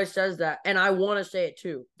 Everybody always says that, and I want to say it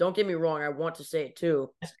too. Don't get me wrong, I want to say it too.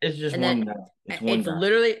 It's just And one that guy. It's one it's guy.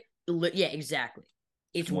 literally, yeah, exactly.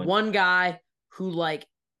 It's It's one. one guy who like,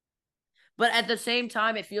 but at the same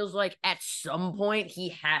time, it feels like at some point he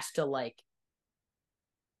has to like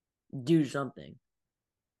do something.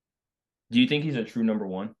 Do you think he's a true number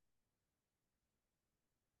one?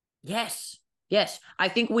 Yes, yes. I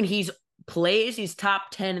think when he's plays, he's top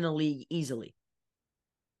 10 in the league easily.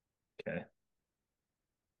 Okay.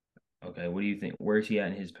 Okay. What do you think? Where is he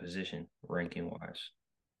at in his position, ranking wise?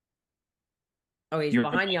 Oh, he's You're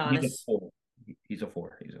behind he's a Giannis. four. He's a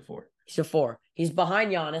four. He's a four. He's a four. He's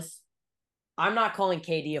behind Giannis. I'm not calling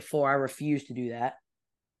KD a four. I refuse to do that.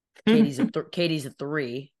 KD's a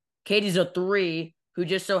three. KD's a three who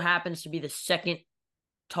just so happens to be the second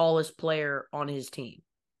tallest player on his team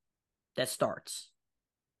that starts.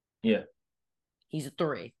 Yeah. He's a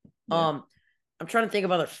three. Yeah. Um, I'm trying to think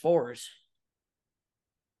of other fours.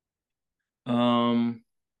 Um,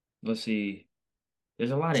 let's see.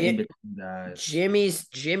 There's a lot of in J- between guys.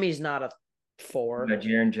 Jimmy's not a You four. got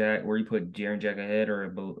Jaren Jack. Where you put Jaren Jack ahead or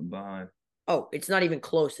behind? Oh, it's not even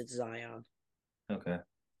close. It's Zion. Okay.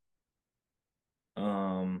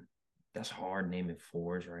 Um, that's hard naming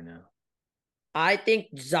fours right now. I think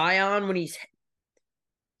Zion when he's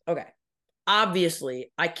okay.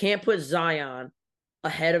 Obviously, I can't put Zion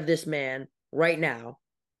ahead of this man right now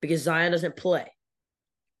because Zion doesn't play.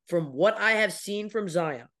 From what I have seen from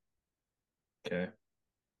Zion, Okay.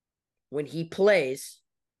 when he plays,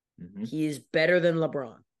 Hmm. he is better than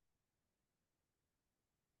LeBron.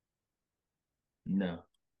 No.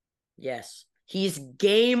 Yes. He's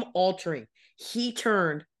game altering. He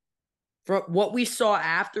turned from what we saw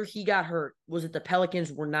after he got hurt was that the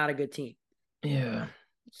Pelicans were not a good team. Yeah.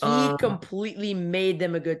 He Um, completely made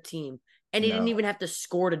them a good team and he didn't no. even have to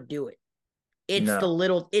score to do it. No.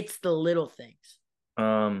 It's the little things.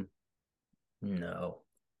 Um, no.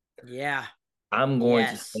 Yeah. I'm going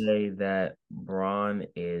to Yes. say that Braun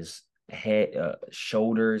is head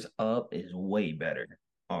shoulders up is way better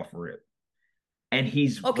off rip. And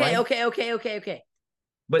he's Okay, right. okay.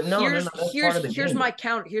 But no, that's part of the Here's game my though.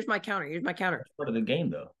 counter. Here's my counter. Here's my counter. That's part of the game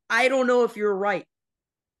though. I don't know if you're right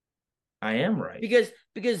I am right.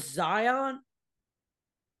 because Zion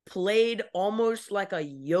played almost like a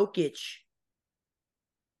Jokic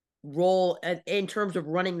role in terms of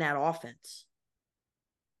running that offense.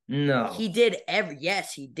 No. He did every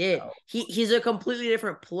yes, he did. No. He's a completely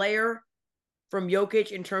different player from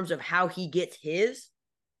Jokic in terms of how he gets his,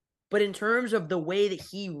 but in terms of the way that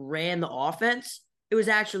he ran the offense, it was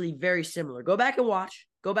actually very similar. Go back and watch.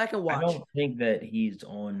 Go back and I watch. don't think that he's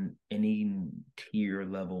on any tier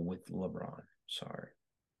level with LeBron. Sorry.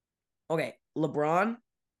 Okay, LeBron,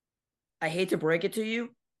 I hate to break it to you,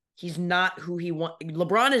 he's not who he want.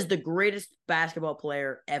 LeBron is the greatest basketball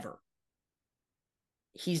player ever.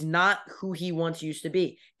 He's not who he once used to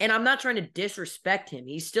be. And I'm not trying to disrespect him.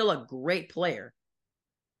 He's still a great player.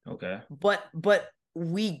 Okay. But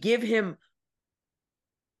we give him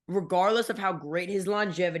regardless of how great his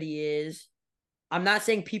longevity is. I'm not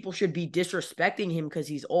saying people should be disrespecting him because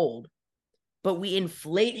he's old, but we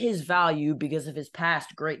inflate his value because of his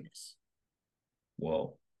past greatness.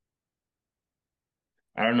 Whoa.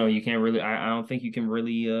 I don't know. You can't really I don't think you can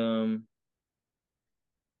really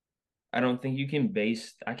I don't think you can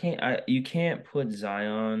base you can't put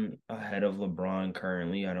Zion ahead of LeBron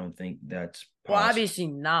currently. I don't think that's Well, possible. obviously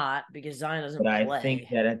not because Zion But doesn't I think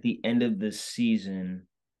play. that at the end of the season,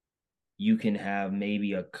 you can have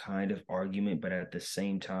maybe a kind of argument, but at the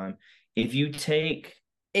same time, if you take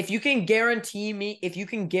If you can guarantee me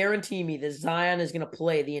that Zion is going to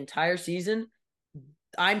play the entire season,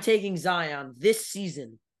 I'm taking Zion this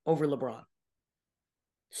season over LeBron.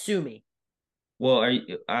 Sue me. well,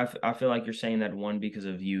 I feel like you're saying that one because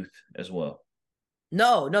of youth as well.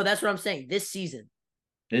 No, no, that's what I'm saying. This season.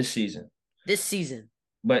 This season. This season.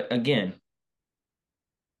 But again,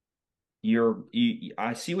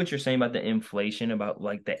 I see what you're saying about the inflation, about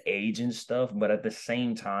like the age and stuff, but at the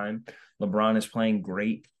same time, LeBron is playing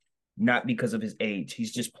great, not because of his age.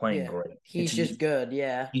 He's just playing Yeah. great. He's just good.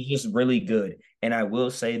 Yeah. He's just really good. And I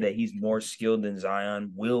will say that he's more skilled than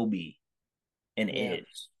Zion will be and Yeah.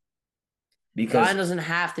 is. Because Zion doesn't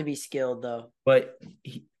have to be skilled though. but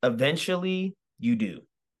eventually you do.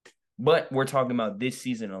 But we're talking about this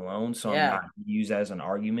season alone, so I'm not Yeah. use that as an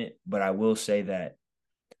argument. But I will say that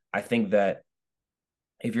I think that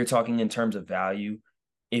if you're talking in terms of value,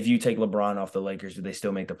 if you take LeBron off the Lakers, do they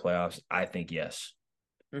still make the playoffs? I think yes.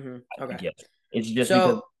 I Okay. think yes. It's just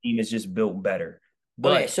because So the team is just built better.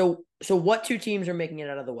 okay, But so what two teams are making it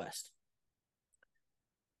out of the West?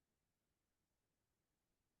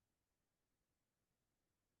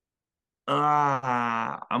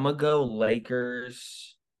 I'm gonna go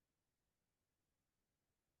Lakers.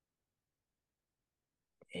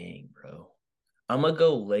 Dang, bro. I'm gonna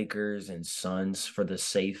go Lakers and Suns for the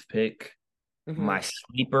safe pick. Mm-hmm. My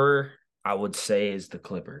sleeper, I would say, is the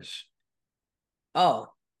Clippers. Oh,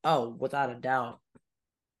 oh, without a doubt.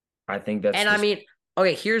 I think that's And I the mean,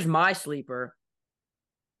 okay, here's my sleeper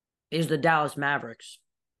is the Dallas Mavericks.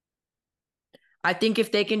 I think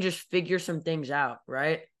if they can just figure some things out,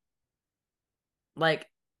 right? Like,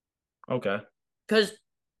 okay. because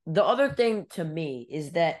the other thing to me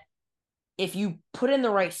is that if you put in the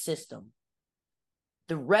right system,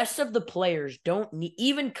 the rest of the players don't need,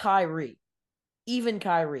 even Kyrie, even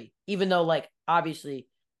though, like, obviously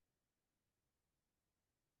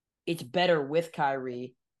it's better with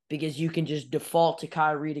Kyrie because you can just default to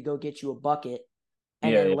Kyrie to go get you a bucket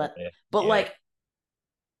and Yeah, then yeah, let, yeah. but Yeah. like,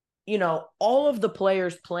 all of the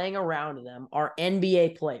players playing around them are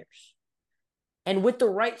NBA players. And with the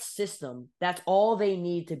right system, that's all they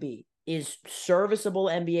need to be is serviceable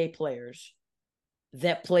NBA players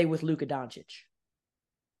that play with Luka Doncic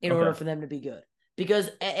in order Okay. for them to be good. Because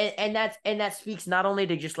and that speaks not only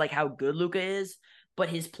to just like how good Luka is, but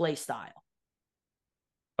his play style.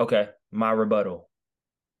 Okay. My rebuttal.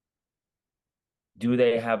 Do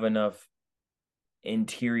they have enough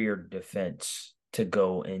interior defense to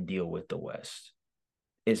go and deal with the West?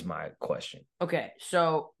 Is my question. Okay,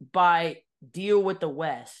 so by deal with the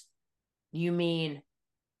West, you mean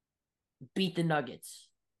beat the Nuggets?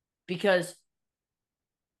 Because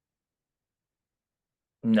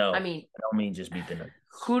I No, mean, I don't mean just beat the Nuggets.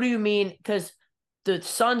 who do you mean? Because the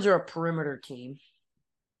Suns are a perimeter team,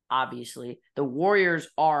 obviously. The Warriors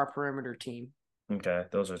are a perimeter team. Okay,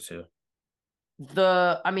 those are two.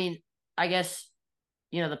 I mean, I guess,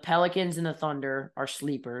 the Pelicans and the Thunder are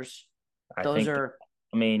sleepers. I Those think, are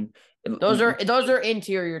I mean, those are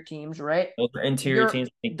interior teams, right? those are interior Your teams.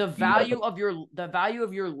 the You got value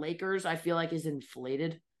of your Lakers, I feel like, is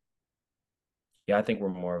inflated. yeah, I think we're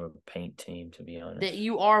more of a paint team, to be That honest.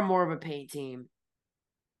 you are more of a paint team.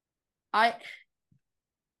 I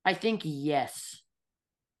I think yes.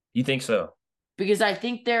 You think so? Because I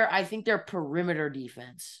think their perimeter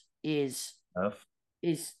defense Enough?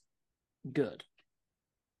 is good.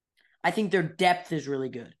 I think their depth is really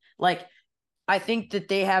good. Like, I think that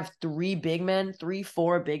they have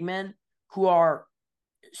four big men who are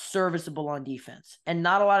serviceable on defense. And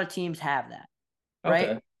not a lot of teams have that, right?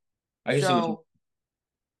 Okay, I can see what you. So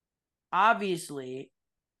obviously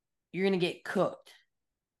you're gonna get cooked.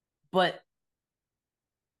 But,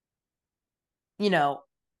 you know,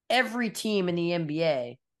 every team in the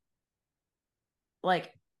NBA,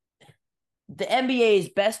 like the NBA's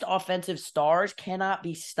best offensive stars cannot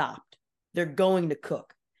be stopped. They're going to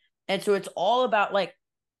cook. And so it's all about, like,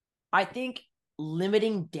 I think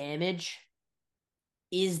limiting damage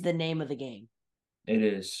is the name of the game. It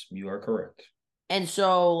is. You are correct. And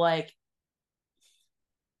so, like,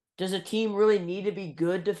 does a team really need to be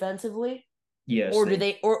good defensively? Yes, Or do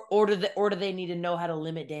they. they or do they need to know how to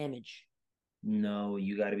limit damage? No,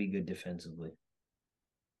 you got to be good defensively.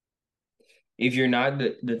 If you're not,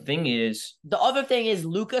 the thing is, The other thing is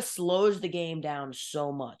Luka slows the game down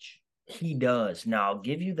so much. he does. Now, I'll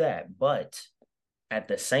give you that, but at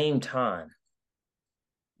the same time,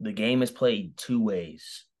 the game is played two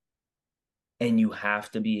ways, and you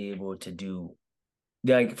have to be able to do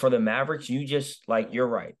like for the Mavericks. You just like you're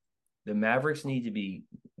right. The Mavericks need to be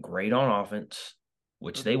great on offense,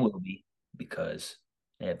 which they Mm-hmm. will be. because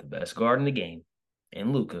they have the best guard in the game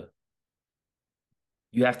and Luka.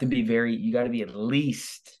 You got to be at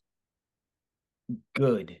least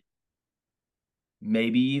good,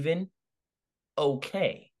 maybe even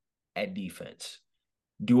okay at defense.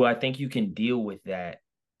 Do I think you can deal with that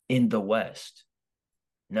in the West?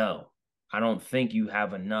 No, I don't think you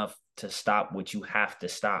have enough to stop what you have to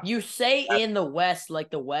stop. You say in the West, like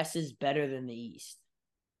the West is better than the East.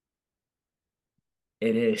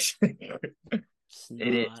 It is. It's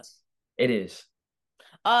It not. is. It is.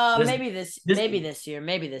 Does this Maybe this year,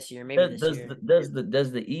 maybe this year, maybe does this does year. the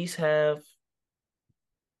does the East have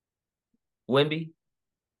Wemby?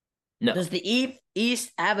 No. Does the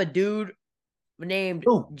East have a dude named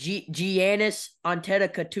Who? Giannis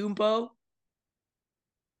Antetokounmpo?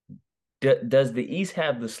 Does the East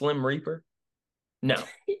have the Slim Reaper? No.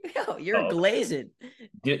 Yo, you're Oh, glazing.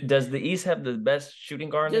 does the East have the best shooting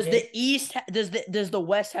guard in the Does game? the East does the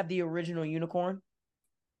West have the original unicorn?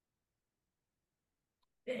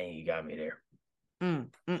 Dang, you got me there. Mm,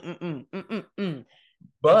 mm, mm, mm, mm, mm, mm.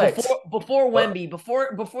 But Before but Wemby,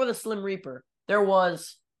 before the Slim Reaper, there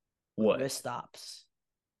was what? Kristaps.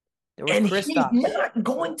 There was And he's Kristaps. not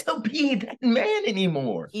going to be that man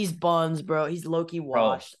anymore, He's buns, bro. He's low-key bro.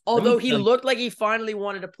 washed. Let me Although he tell you. looked like he finally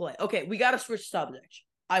wanted to play. Okay, we got to switch subjects.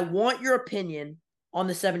 I want your opinion on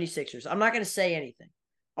the 76ers. I'm not going to say anything.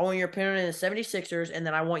 I want your opinion on the 76ers, and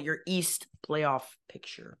then I want your East playoff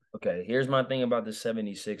picture. Okay, here's my thing about the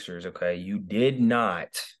 76ers. Okay, you did not.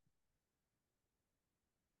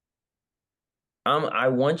 I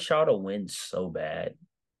want y'all to win so bad,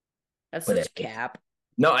 That's but such cap.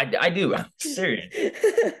 no, I do. I'm serious.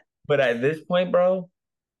 But at this point, bro,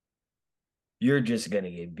 you're just gonna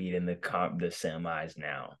get beat in the semis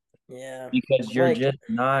now Yeah. because you're Like, just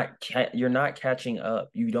not you're not catching up.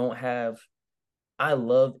 You don't have. I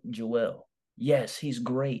love Joel. Yes, he's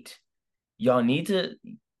great. Y'all need to.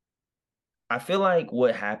 I feel like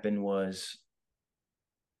what happened was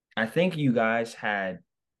I think you guys had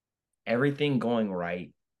everything going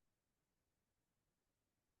right,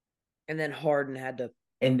 and then Harden had to.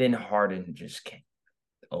 and then Harden just came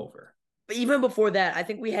over. But even before that, I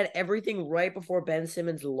think we had everything right before Ben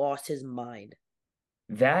Simmons lost his mind.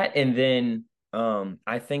 That and then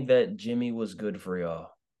I think that Jimmy was good for y'all.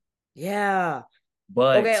 Yeah.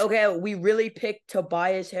 But Okay. We really picked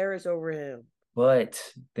Tobias Harris over him. but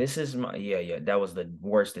this is my that was the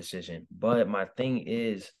worst decision. But my thing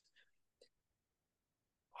is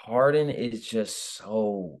Harden is just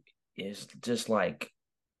so is just like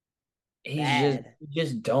Bad. you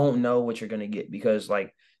just don't know what you're gonna get because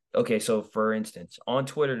like okay, so for instance, on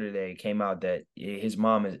Twitter today came out that his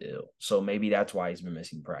mom is ill, so maybe that's why he's been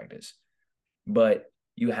missing practice. But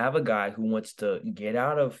you have a guy who wants to get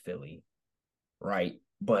out of Philly, right?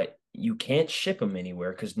 But you can't ship him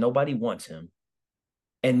anywhere because nobody wants him.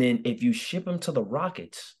 And then if you ship him to the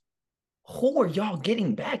Rockets, who are y'all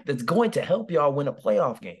getting back that's going to help y'all win a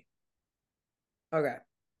playoff game? Okay.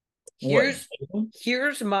 What?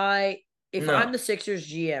 Here's my if I'm No. the Sixers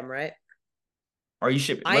GM, right? Are you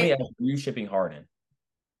shipping? Let me I ask you, are you shipping Harden?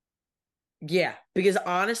 Yeah, because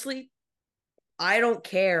honestly, I don't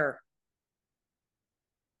care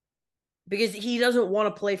because he doesn't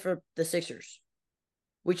want to play for the Sixers,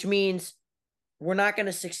 which means we're not going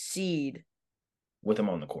to succeed With him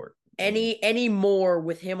on the court. any more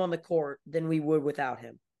with him on the court than we would without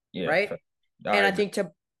him, Yeah. right? I And I agree. think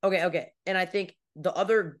and I think the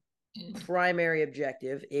other primary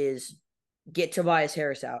objective is get Tobias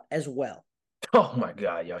Harris out as well. Oh my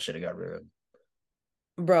God, y'all should have got rid of him.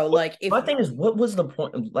 Bro, like if My thing is, what was the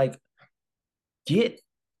point? Like, get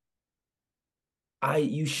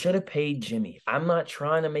you should have paid Jimmy. I'm not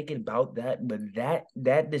trying to make it about that, but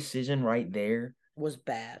that decision right there was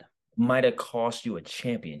bad. might have cost you a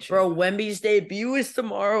championship. Bro, Wemby's debut is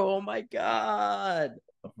tomorrow. Oh my god.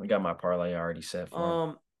 I got my parlay already set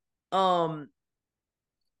for him. Um,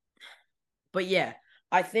 but yeah,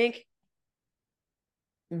 I think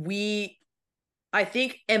we I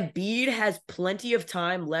think Embiid has plenty of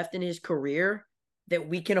time left in his career that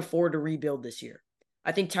we can afford to rebuild this year.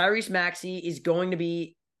 I think Tyrese Maxey is going to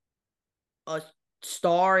be a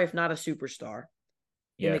star, if not a superstar,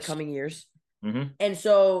 in the Yes. coming years. Mm-hmm. And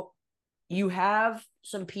so you have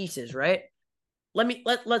some pieces, right?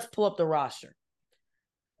 Let's pull up the roster.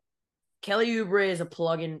 Kelly Oubre is a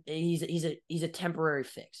plug-in. He's a temporary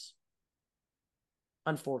fix.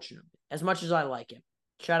 Unfortunately, as much as I like him,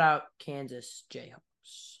 shout out Kansas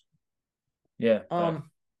Jayhawks. Yeah.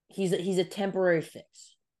 He's a temporary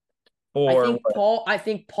fix. For I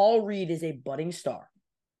think Paul Reed is a budding star.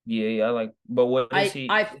 Yeah, I like. But what is he?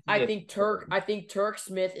 I think Turk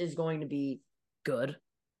Smith is going to be good.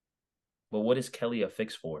 But what is Kelly a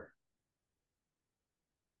fix for?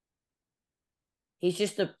 He's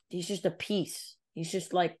just a piece. He's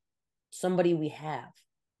just like somebody we have.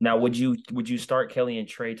 Now, would you start Kelly and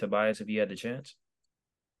Trey Tobias if you had the chance?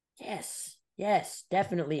 Yes,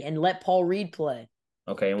 definitely, and let Paul Reed play.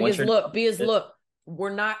 Okay, and what's Because your look,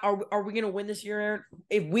 we're not. Are we gonna win this year, Aaron?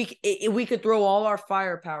 If we could throw all our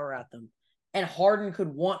firepower at them, and Harden could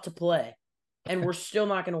want to play, and we're still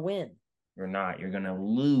not gonna win. You're not. You're gonna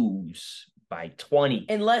lose by 20.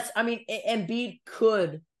 Unless Embiid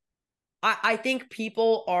could. I think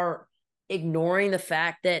people are ignoring the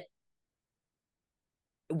fact that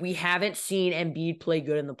we haven't seen Embiid play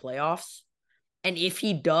good in the playoffs. And if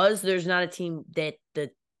he does, there's not a team that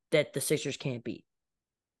the Sixers can't beat.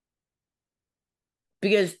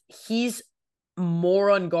 Because he's more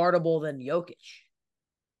unguardable than Jokic.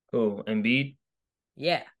 Cool. Embiid?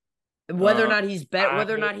 Yeah. Whether or Um, not he's I better,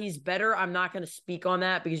 I'm not going to speak on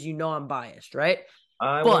that because I'm biased, right?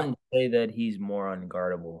 I But wouldn't say that he's more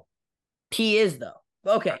unguardable. he is though.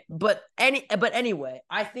 Okay, but anyway,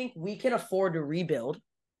 I think we can afford to rebuild.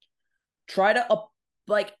 Try to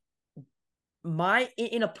like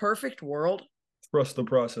in a perfect world, Trust the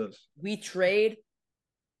process. we trade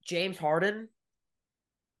James Harden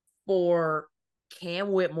for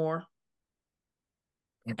Cam Whitmore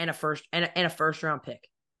and a first round pick.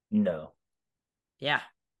 No, Yeah.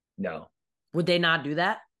 no, Would they not do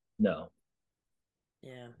that? no.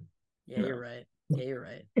 Yeah. Yeah, No. you're right. Yeah, you're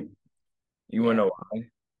right. You want to know why?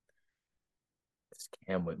 This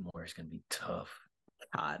Cam Whitmore is going to be tough.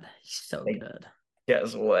 God, he's so Like, good.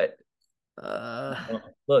 guess what? Uh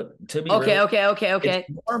Look, to be okay, real, it's okay.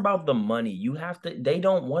 more about the money. You have to, they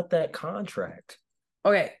don't want that contract.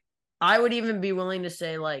 Okay. I would even be willing to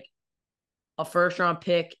say like a first round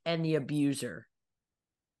pick and the abuser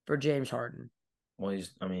for James Harden. Well,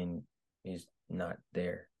 he's not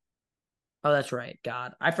there. Oh, that's right.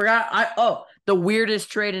 God. I forgot. The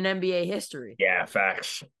weirdest trade in NBA history. Yeah,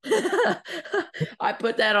 facts. I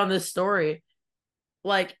put that on this story.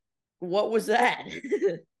 Like, what was that?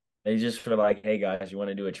 They just were like, hey guys, you want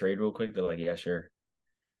to do a trade real quick? They're like, yeah, sure.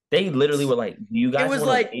 They literally were like, do you It guys was want to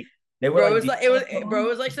like, wait? They were bro, like, do you guys it want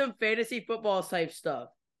was like some fantasy football type stuff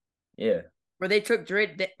Yeah. where they took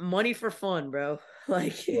money for fun, bro.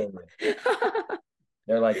 Like, Yeah.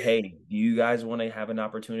 They're like, hey, do you guys want to have an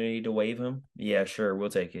opportunity to waive him? Yeah, sure, we'll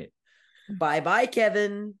take it. bye,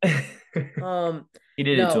 Kevin. Um, He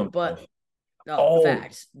did it to no, himself. but no Oh,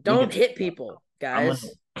 facts. we could Don't talk hit about people, that. guys.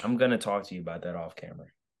 I'm gonna talk to you about that off camera.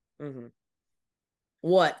 Mm-hmm.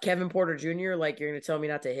 What, Kevin Porter Jr.? Like, you're gonna tell me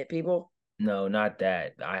not to hit people? No, not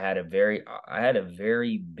that. I had a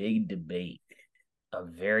very big debate. A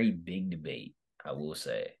very big debate, I will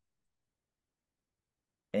say.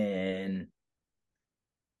 And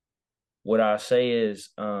what I say is,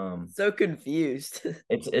 So confused.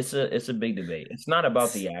 it's a big debate. It's not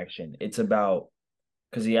about the action. It's about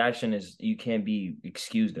because the action is you can't be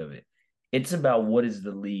excused of it. It's about what is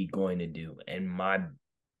the league going to do. And my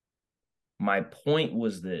point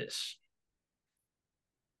was this.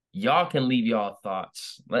 Y'all can leave y'all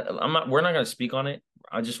thoughts. We're not gonna speak on it.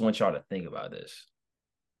 I just want y'all to think about this.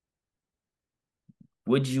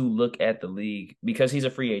 Would you look at the league because he's a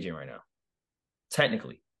free agent right now?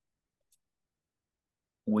 Technically,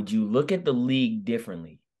 would you look at the league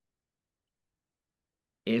differently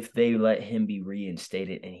if they let him be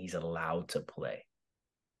reinstated and he's allowed to play?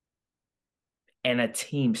 And a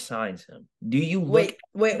team signs him. Do you look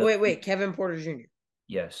Wait. Kevin Porter Jr.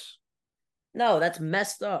 Yes. No, that's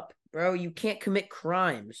messed up, bro. You can't commit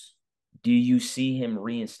crimes. Do you see him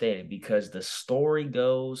reinstated? Because the story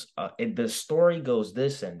goes,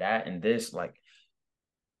 this and that and this. Like,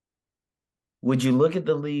 would you look at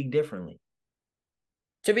the league differently?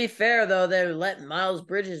 To be fair, though, they're letting Miles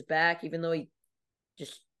Bridges back, even though he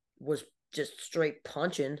just was just straight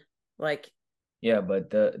punching. Like, Yeah, but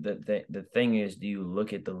the thing is, do you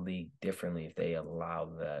look at the league differently if they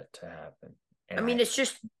allow that to happen? I mean,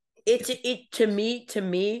 to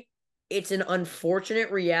me, it's an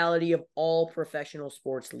unfortunate reality of all professional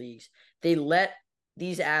sports leagues. They let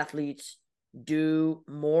these athletes do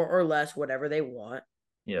more or less whatever they want.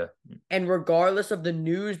 Yeah. And regardless of the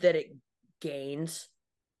news that it gains,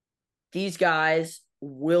 these guys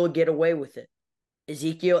will get away with it.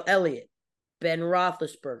 Ezekiel Elliott, Ben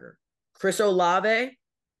Roethlisberger, Chris Olave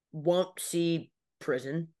won't see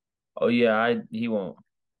prison. Oh yeah, he won't.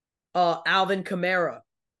 Alvin Kamara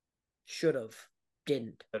should have,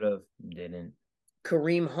 didn't. Could have, didn't.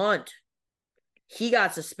 Kareem Hunt, he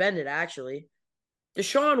got suspended actually.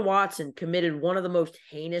 Deshaun Watson committed one of the most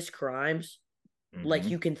heinous crimes like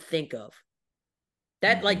you can think of.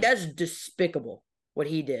 That's despicable what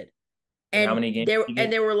he did. And how And many games they did he and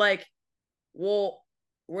get? they were like, "Well,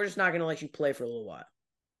 we're just not going to let you play for a little while."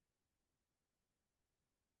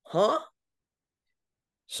 Huh?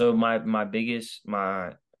 So my biggest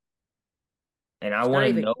my and It's not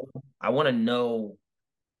even I want to know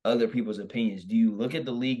other people's opinions. Do you look at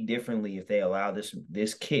the league differently if they allow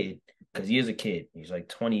this kid, because he is a kid, he's like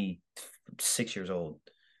 26 years old.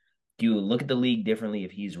 Do you look at the league differently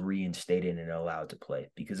if he's reinstated and allowed to play?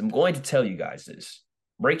 Because I'm going to tell you guys this.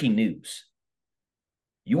 Breaking news.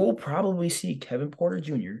 You will probably see Kevin Porter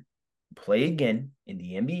Jr. play again in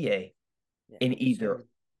the NBA yeah, in soon.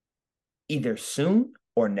 either soon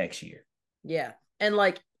or next year. Yeah. And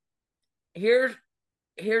like here's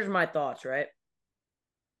here's my thoughts, right?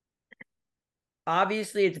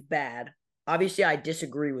 Obviously it's bad. Obviously I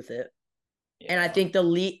disagree with it. And I Yeah. think the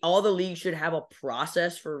league all the leagues should have a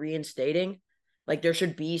process for reinstating. Like there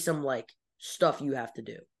should be some like stuff you have to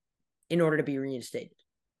do in order to be reinstated.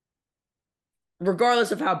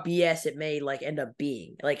 Regardless of how BS it may like end up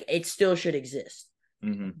being. Like it still should exist.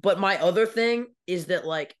 Mm-hmm. But my other thing is that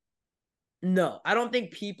like no, I don't think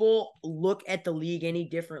people look at the league any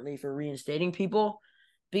differently for reinstating people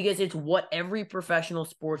because it's what every professional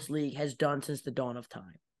sports league has done since the dawn of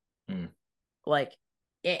time. Mm. Like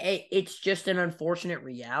it's just an unfortunate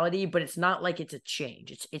reality, but it's not like it's a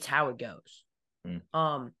change. It's how it goes. Mm.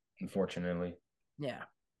 Um, Unfortunately. yeah.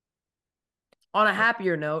 On a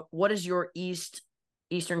happier note, what is your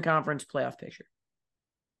Eastern Conference playoff picture?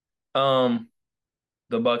 Um,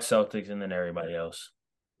 the Bucks, Celtics, and then everybody else.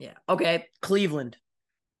 Yeah. Okay. Cleveland.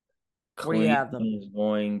 Where do you have them? Cleveland is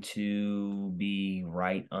going to be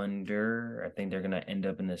right under. I think they're going to end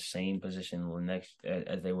up in the same position next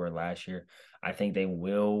as they were last year. I think they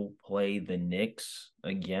will play the Knicks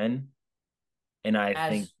again, and I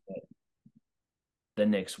think As that the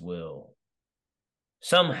Knicks will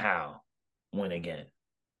somehow win again.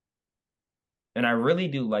 And I really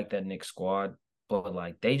do like that Knicks squad, but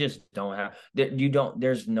like they just don't have you don't.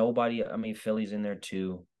 There's nobody. I mean, Philly's in there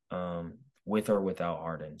too, with or without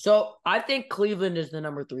Harden. so I think Cleveland is the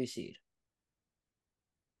number 3 seed.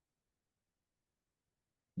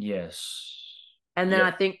 Yes. And then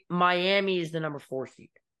Yes. I think Miami is the number 4 seed.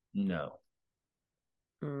 No.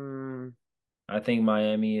 Mm, I think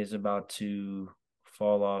Miami is about to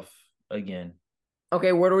fall off again.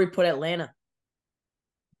 okay, where do we put Atlanta?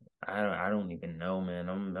 I don't even know, man.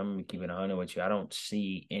 I'm keeping 100 with you. I don't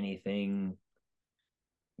see anything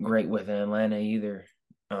great with Atlanta either.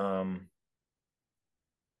 Um,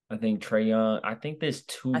 I think Trae Young. I think this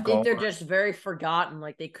two I think guard they're just very forgotten.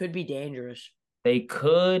 Like they could be dangerous. they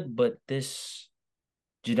could, but this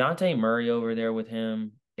Jadante Murray over there with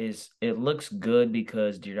him is it looks good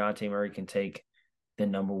because Jadante Murray can take the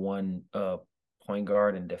number one point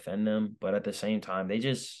guard and defend them, but at the same time, they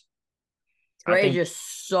just I Trey think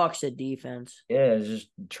just sucks at defense. yeah, it's just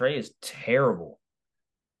Trey is terrible.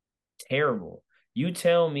 Terrible. You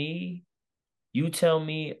tell me, you tell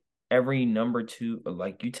me every number two,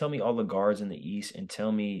 like you tell me all the guards in the East and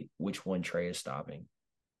tell me which one Trey is stopping.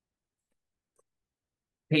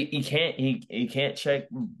 He can't check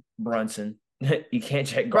Brunson. He can't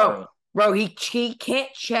check Bro, Garland. bro, he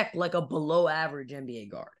can't check like a below average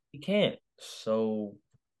NBA guard. He can't. So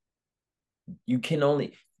you can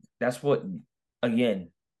only that's what again,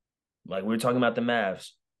 like we were talking about the Mavs.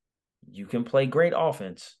 You can play great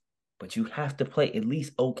offense, but you have to play at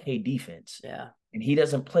least okay defense. Yeah. And he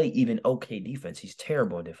doesn't play even okay defense. He's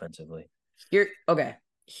terrible defensively. Here okay.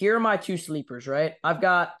 Here are my 2 sleepers, right?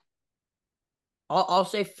 I'll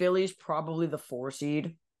say Philly's probably the 4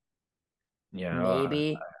 seed, Yeah,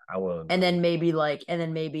 maybe. I will And then agree.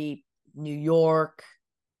 maybe New York,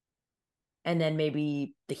 and then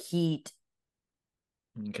maybe the Heat.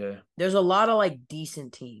 Okay. There's a lot of like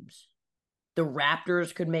decent teams. The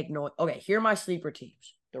Raptors could make noise. Okay, here are my sleeper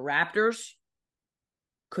teams. The Raptors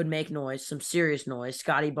could make noise, some serious noise.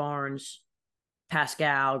 Scotty Barnes,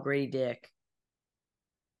 Pascal, Grady Dick.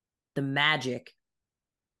 The Magic.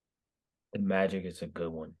 The Magic is a good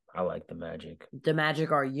one. I like the Magic. The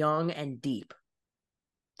Magic are young and deep.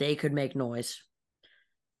 They could make noise.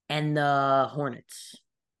 And the Hornets.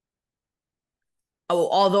 Oh,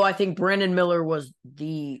 although I think Brandon Miller was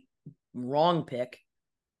the wrong pick,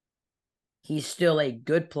 he's still a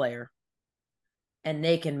good player and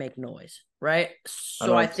they can make noise, right? I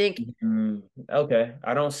So I don't. think Okay,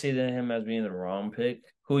 I don't see him as being the wrong pick.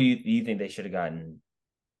 Who you think they should have gotten?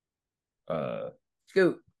 Uh,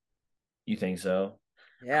 Scoot. you think so?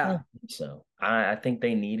 I Yeah. don't think so. I think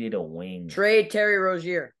they needed a wing. Trade Terry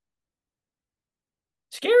Rozier.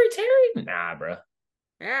 Scary Terry? Nah, bro.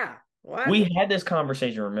 Yeah. What? We had this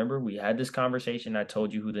conversation, remember? We had this conversation. I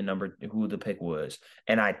told you who the pick was.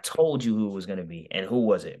 And I told you who it was going to be. And who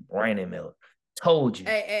was it? Brandon Miller. Told you.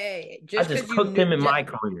 Hey, I just cooked him in my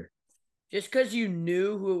career. just because you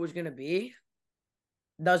knew who it was gonna be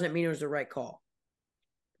doesn't mean it was the right call.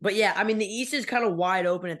 But yeah, I mean the East is kind of wide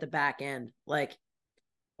open at the back end. Like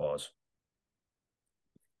Pause.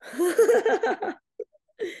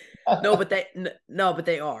 no, but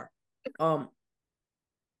they are. Um,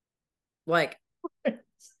 like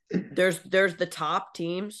there's the top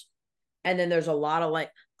teams, and then there's a lot of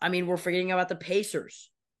like I mean, we're forgetting about the Pacers.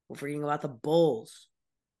 We're forgetting about the Bulls.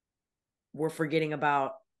 We're forgetting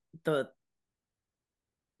about the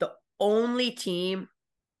the only team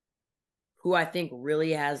who I think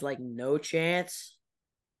really has like no chance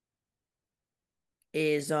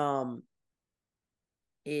is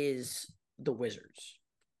is the Wizards.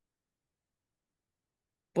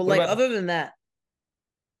 But What like about other than that,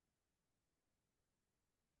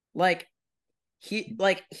 like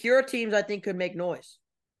here are teams I think could make noise.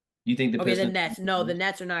 you think the Okay, the Pistons? Nets. No, the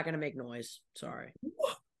Nets are not going to make noise. Sorry.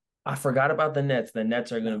 I forgot about the Nets. The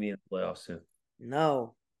Nets are going to No. be in the playoffs too.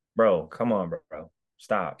 No. Bro, come on, bro.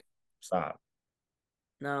 Stop. Stop.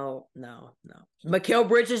 No. Mikal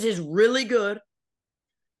Bridges is really good,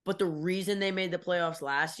 but the reason they made the playoffs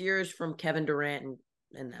last year is from Kevin Durant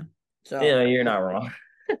and them. Yeah, So you're not wrong.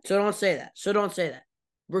 so don't say that. So don't say that.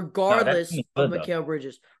 No, that Regardless team is of good though. Mikal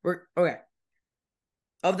Bridges, we're okay.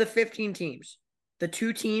 Of the 15 teams, the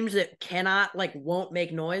two teams that cannot like won't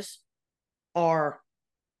make noise are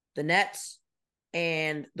the Nets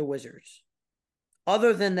and the Wizards.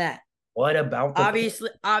 Other than that, What about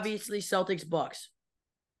the obviously Celtics Bucks.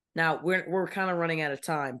 Now we're kind of running out of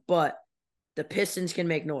time, but the Pistons can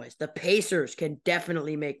make noise. The Pacers can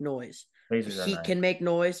definitely make noise. The Pacers are Heat nice. can make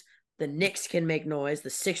noise. The Knicks can make noise. The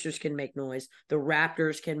Sixers can make noise. The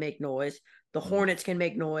Raptors can make noise. The Mhm. Hornets can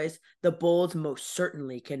make noise. The Bulls most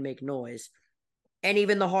certainly can make noise. And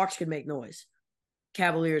even the Hawks can make noise.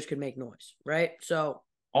 Cavaliers could make noise, right? So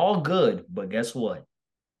All good, but guess what?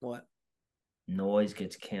 what? Noise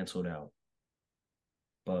gets canceled out.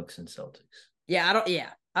 Bucks and Celtics.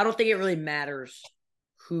 I don't think it really matters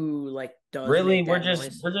who like does Really, make we're that just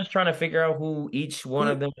noise. we're just trying to figure out who each one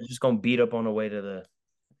of Who them is just gonna beat up on the way to the.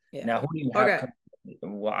 yeah. Now, who do you have Okay.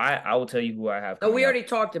 coming? Well, I will tell you who I have No, we coming out. already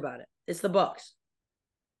talked about it. It's the Bucks.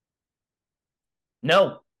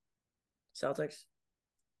 No, Celtics.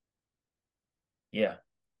 yeah,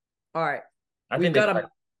 All right. I We've think they got probably. a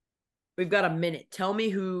we've got a minute. Tell me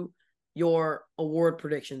who your award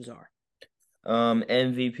predictions are.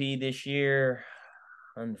 MVP this year.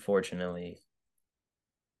 Unfortunately,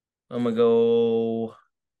 I'm gonna go.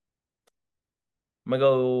 I'm gonna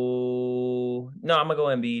go. No, I'm gonna go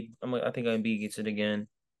Embiid. I think Embiid gets it again.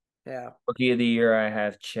 Yeah. Rookie of the year, I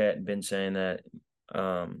have Chet been saying that.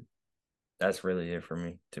 Um, that's really it for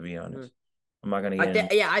me, to be Mhm. honest. I'm not gonna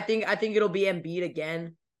get in. I think it'll be Embiid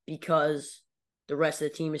again because the rest of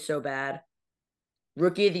the team is so bad.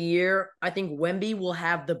 Rookie of the year, I think Wemby will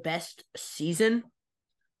have the best season,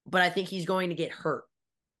 but I think he's going to get hurt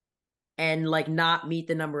and like not meet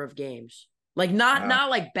the number of games. Like Wow. not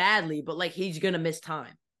like badly, but like he's gonna miss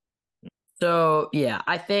time. So yeah,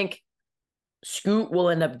 I think Scoot will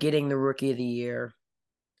end up getting the rookie of the year,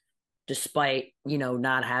 despite,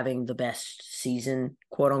 not having the best season,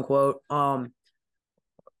 quote unquote. Okay.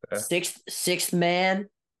 Sixth man.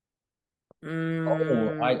 Oh, I,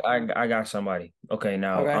 Mm, I I got somebody. Okay,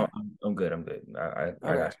 now okay. I'm good. I'm good. I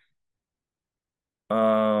Okay.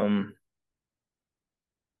 got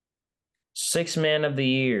six man of the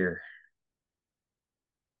year.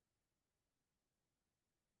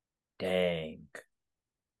 Dang.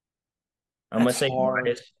 I'm gonna That's say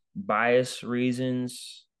hard bias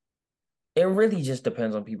reasons. It really just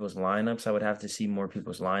depends on people's lineups. I would have to see more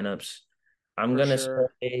people's lineups. I'm for gonna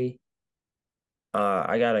sure. say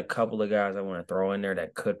I got a couple of guys I want to throw in there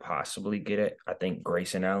that could possibly get it. I think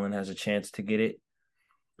Grayson Allen has a chance to get it.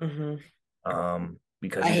 Hmm.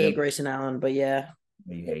 Because I he's hate in Grayson Allen, but yeah.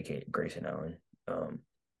 you hate Grayson Allen.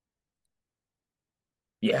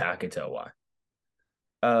 Yeah, I could tell why.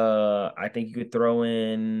 I think you could throw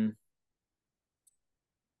in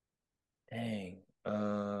dang.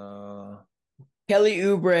 Kelly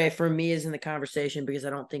Oubre for me is in the conversation because I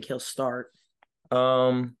don't think he'll start.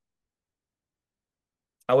 Um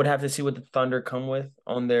I would have to see what the Thunder come with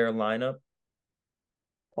on their lineup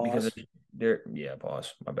because Pause. they're yeah,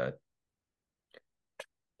 pause. My bad.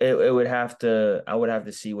 It would have to I would have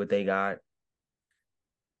to see what they got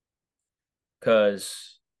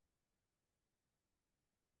because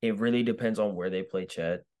it really depends on where they play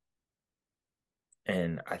Chet.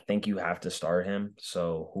 and I think you have to start him.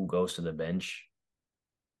 So who goes to the bench?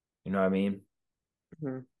 You know what I mean?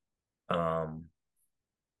 Mhm. Um,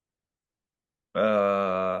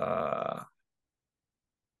 uh,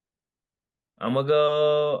 I'm gonna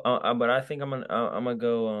go, but I think I'm gonna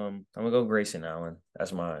go Grayson Allen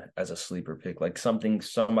as a sleeper pick, like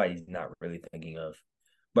somebody's not really thinking of.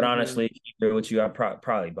 But Mhm. honestly, to be real with you,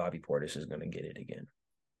 probably Bobby Portis is gonna get it again.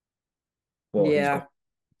 Well, he's going. Yeah.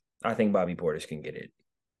 I think Bobby Portis can get it.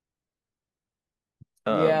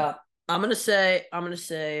 Um, Yeah. I'm gonna say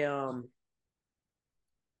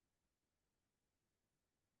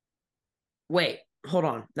wait, hold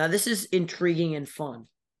on. Now this is intriguing and fun.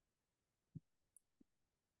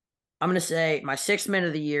 I'm gonna say my sixth man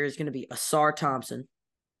of the year is gonna be Asar Thompson.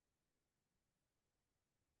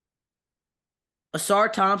 Asar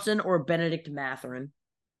Thompson or Benedict Mathurin.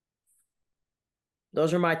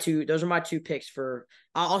 Those are my two picks for.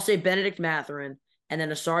 I'll say Benedict Mathurin and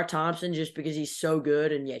then Asar Thompson just because he's so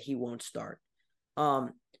good and yet he won't start.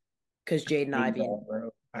 Um, because Jaden hate Ivey, that, bro.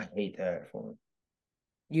 I hate that for him.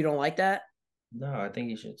 you don't like that? No, I think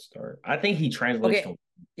he should start. I think he translates Okay, to.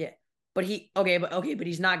 yeah, but he's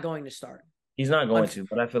not going to start. He's not going Unf- to,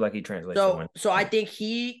 but I feel like he translates to So win. so I think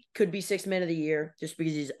he could be sixth man of the year just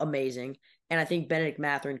because he's amazing, and I think Benedict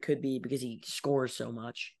Mathurin could be because he scores so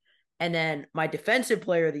much. And then my defensive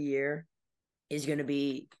player of the year is going to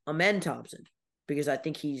be Amen Thompson because I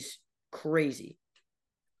think he's crazy.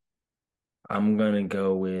 I'm gonna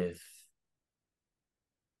go with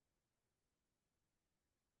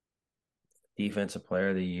defensive player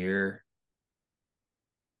of the year.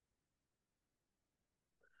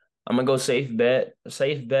 I'm gonna go safe bet.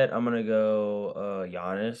 Safe bet. I'm gonna go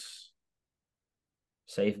Giannis.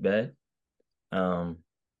 Safe bet. Um,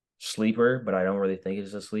 Sleeper, but I don't really think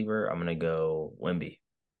it's a sleeper. I'm gonna go Wemby.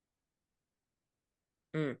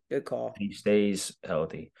 Good call. He stays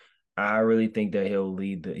healthy. I really think that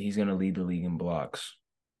he's gonna lead the league in blocks.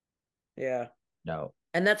 Yeah. No.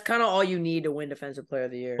 And that's kind of all you need to win defensive player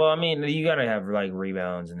of the Well, year. I mean, you gotta have like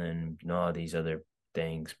rebounds and then all these other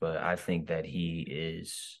things, but I think that he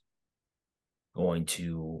is going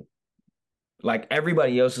to like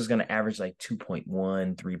everybody else is gonna average like 2.1,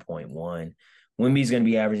 3.1. Wimby's gonna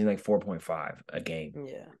be averaging like 4.5 a game.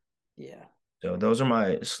 Yeah. Yeah. So those are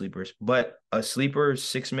my sleepers. But a sleeper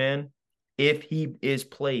six man, if he is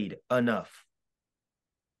played enough,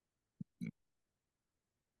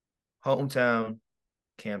 hometown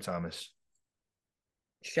Cam Thomas.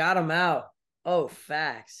 Shout him out. Oh,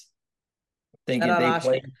 facts. Think Shout if out they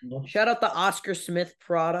Oscar. play, Shout out the Oscar Smith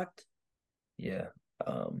product. yeah.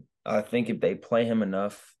 I think if they play him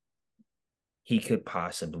enough, he could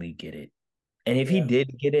possibly get it. And if he Yeah.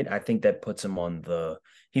 did get it, I think that puts him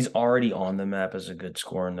he's already on the map as a good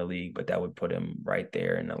scorer in the league, but that would put him right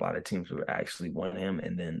there. And a lot of teams would actually want him.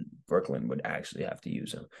 And then Brooklyn would actually have to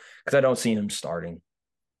use him because I don't see him starting.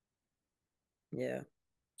 Yeah.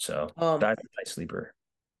 So Um. that's my sleeper.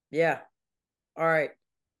 Yeah. All right.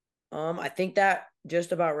 I think that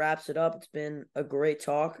just about wraps it up. It's been a great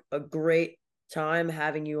talk, a great time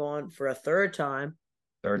having you on for a third time,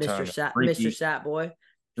 Third time, Mr. repeat, Sapboy.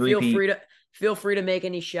 Feel repeat. free to feel free to make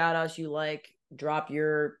any shout outs you like. Drop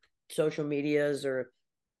your social medias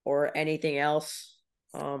or anything else.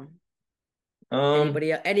 Um, Um,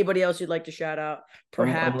 anybody else you'd like to shout out? I'm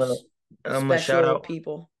gonna Perhaps I'm gonna shout special out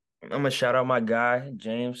people. I'm gonna shout out my guy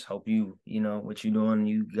James. Hope you know what you doing.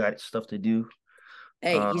 You got stuff to do.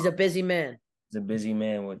 Hey, Um, he's a busy man. he's a busy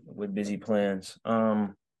man with busy plans.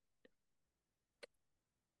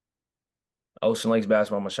 Ocean Lakes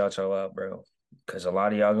basketball. I'm gonna shout y'all out, bro, because a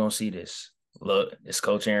lot of y'all gonna see this. Look, it's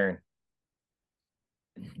Coach Aaron.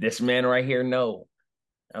 This man right here. No,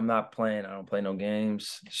 I'm not playing. I don't play no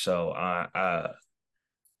games. So I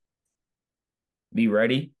be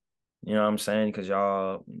ready. You know what I'm saying? Because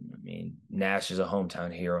y'all, I mean, Nash is a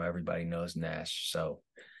hometown hero. Everybody knows Nash. So,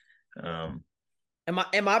 um, Am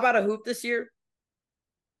I about to hoop this year?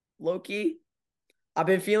 Low key. I've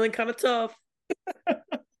been feeling kind of tough.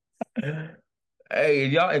 hey,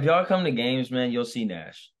 if y'all come to games, man, you'll see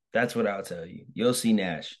Nash. That's what I'll tell you. You'll see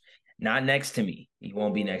Nash. Not next to me. He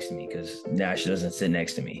won't be next to me because Nash doesn't sit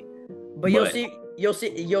next to me. But But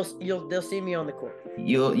they'll see me on the court.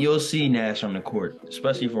 you'll see Nash on the court,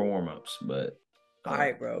 especially for warm-ups. But All uh,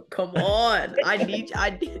 right, bro. Come on. I need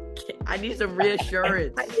some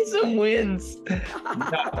reassurance. I need some wins.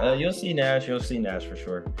 You'll see Nash. You'll see Nash for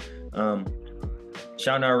sure. Um,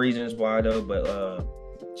 Shout out reasons why though, but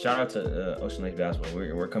shout out to Ocean Lake basketball.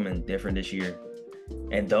 We're coming different this year,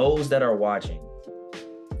 and those that are watching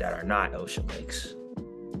that are not Ocean Lakes,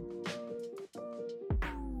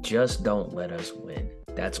 just don't let us win.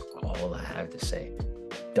 That's all I have to say.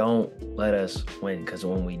 Don't let us win, because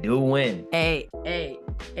when we do win, Hey,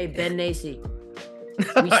 Ben Nacy.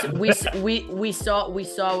 We saw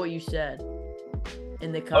what you said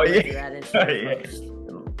in the comments of that Instagram post.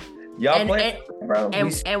 Y'all play, bro.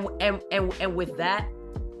 And with that,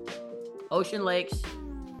 Ocean Lakes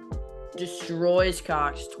destroys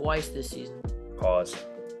Cox twice this season. Pause.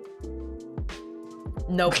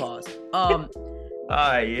 No pause. Yeah.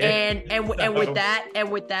 And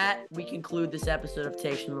with that, we conclude this episode of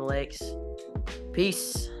Takes from the Lakes.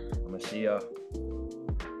 Peace. I'm gonna see y'all.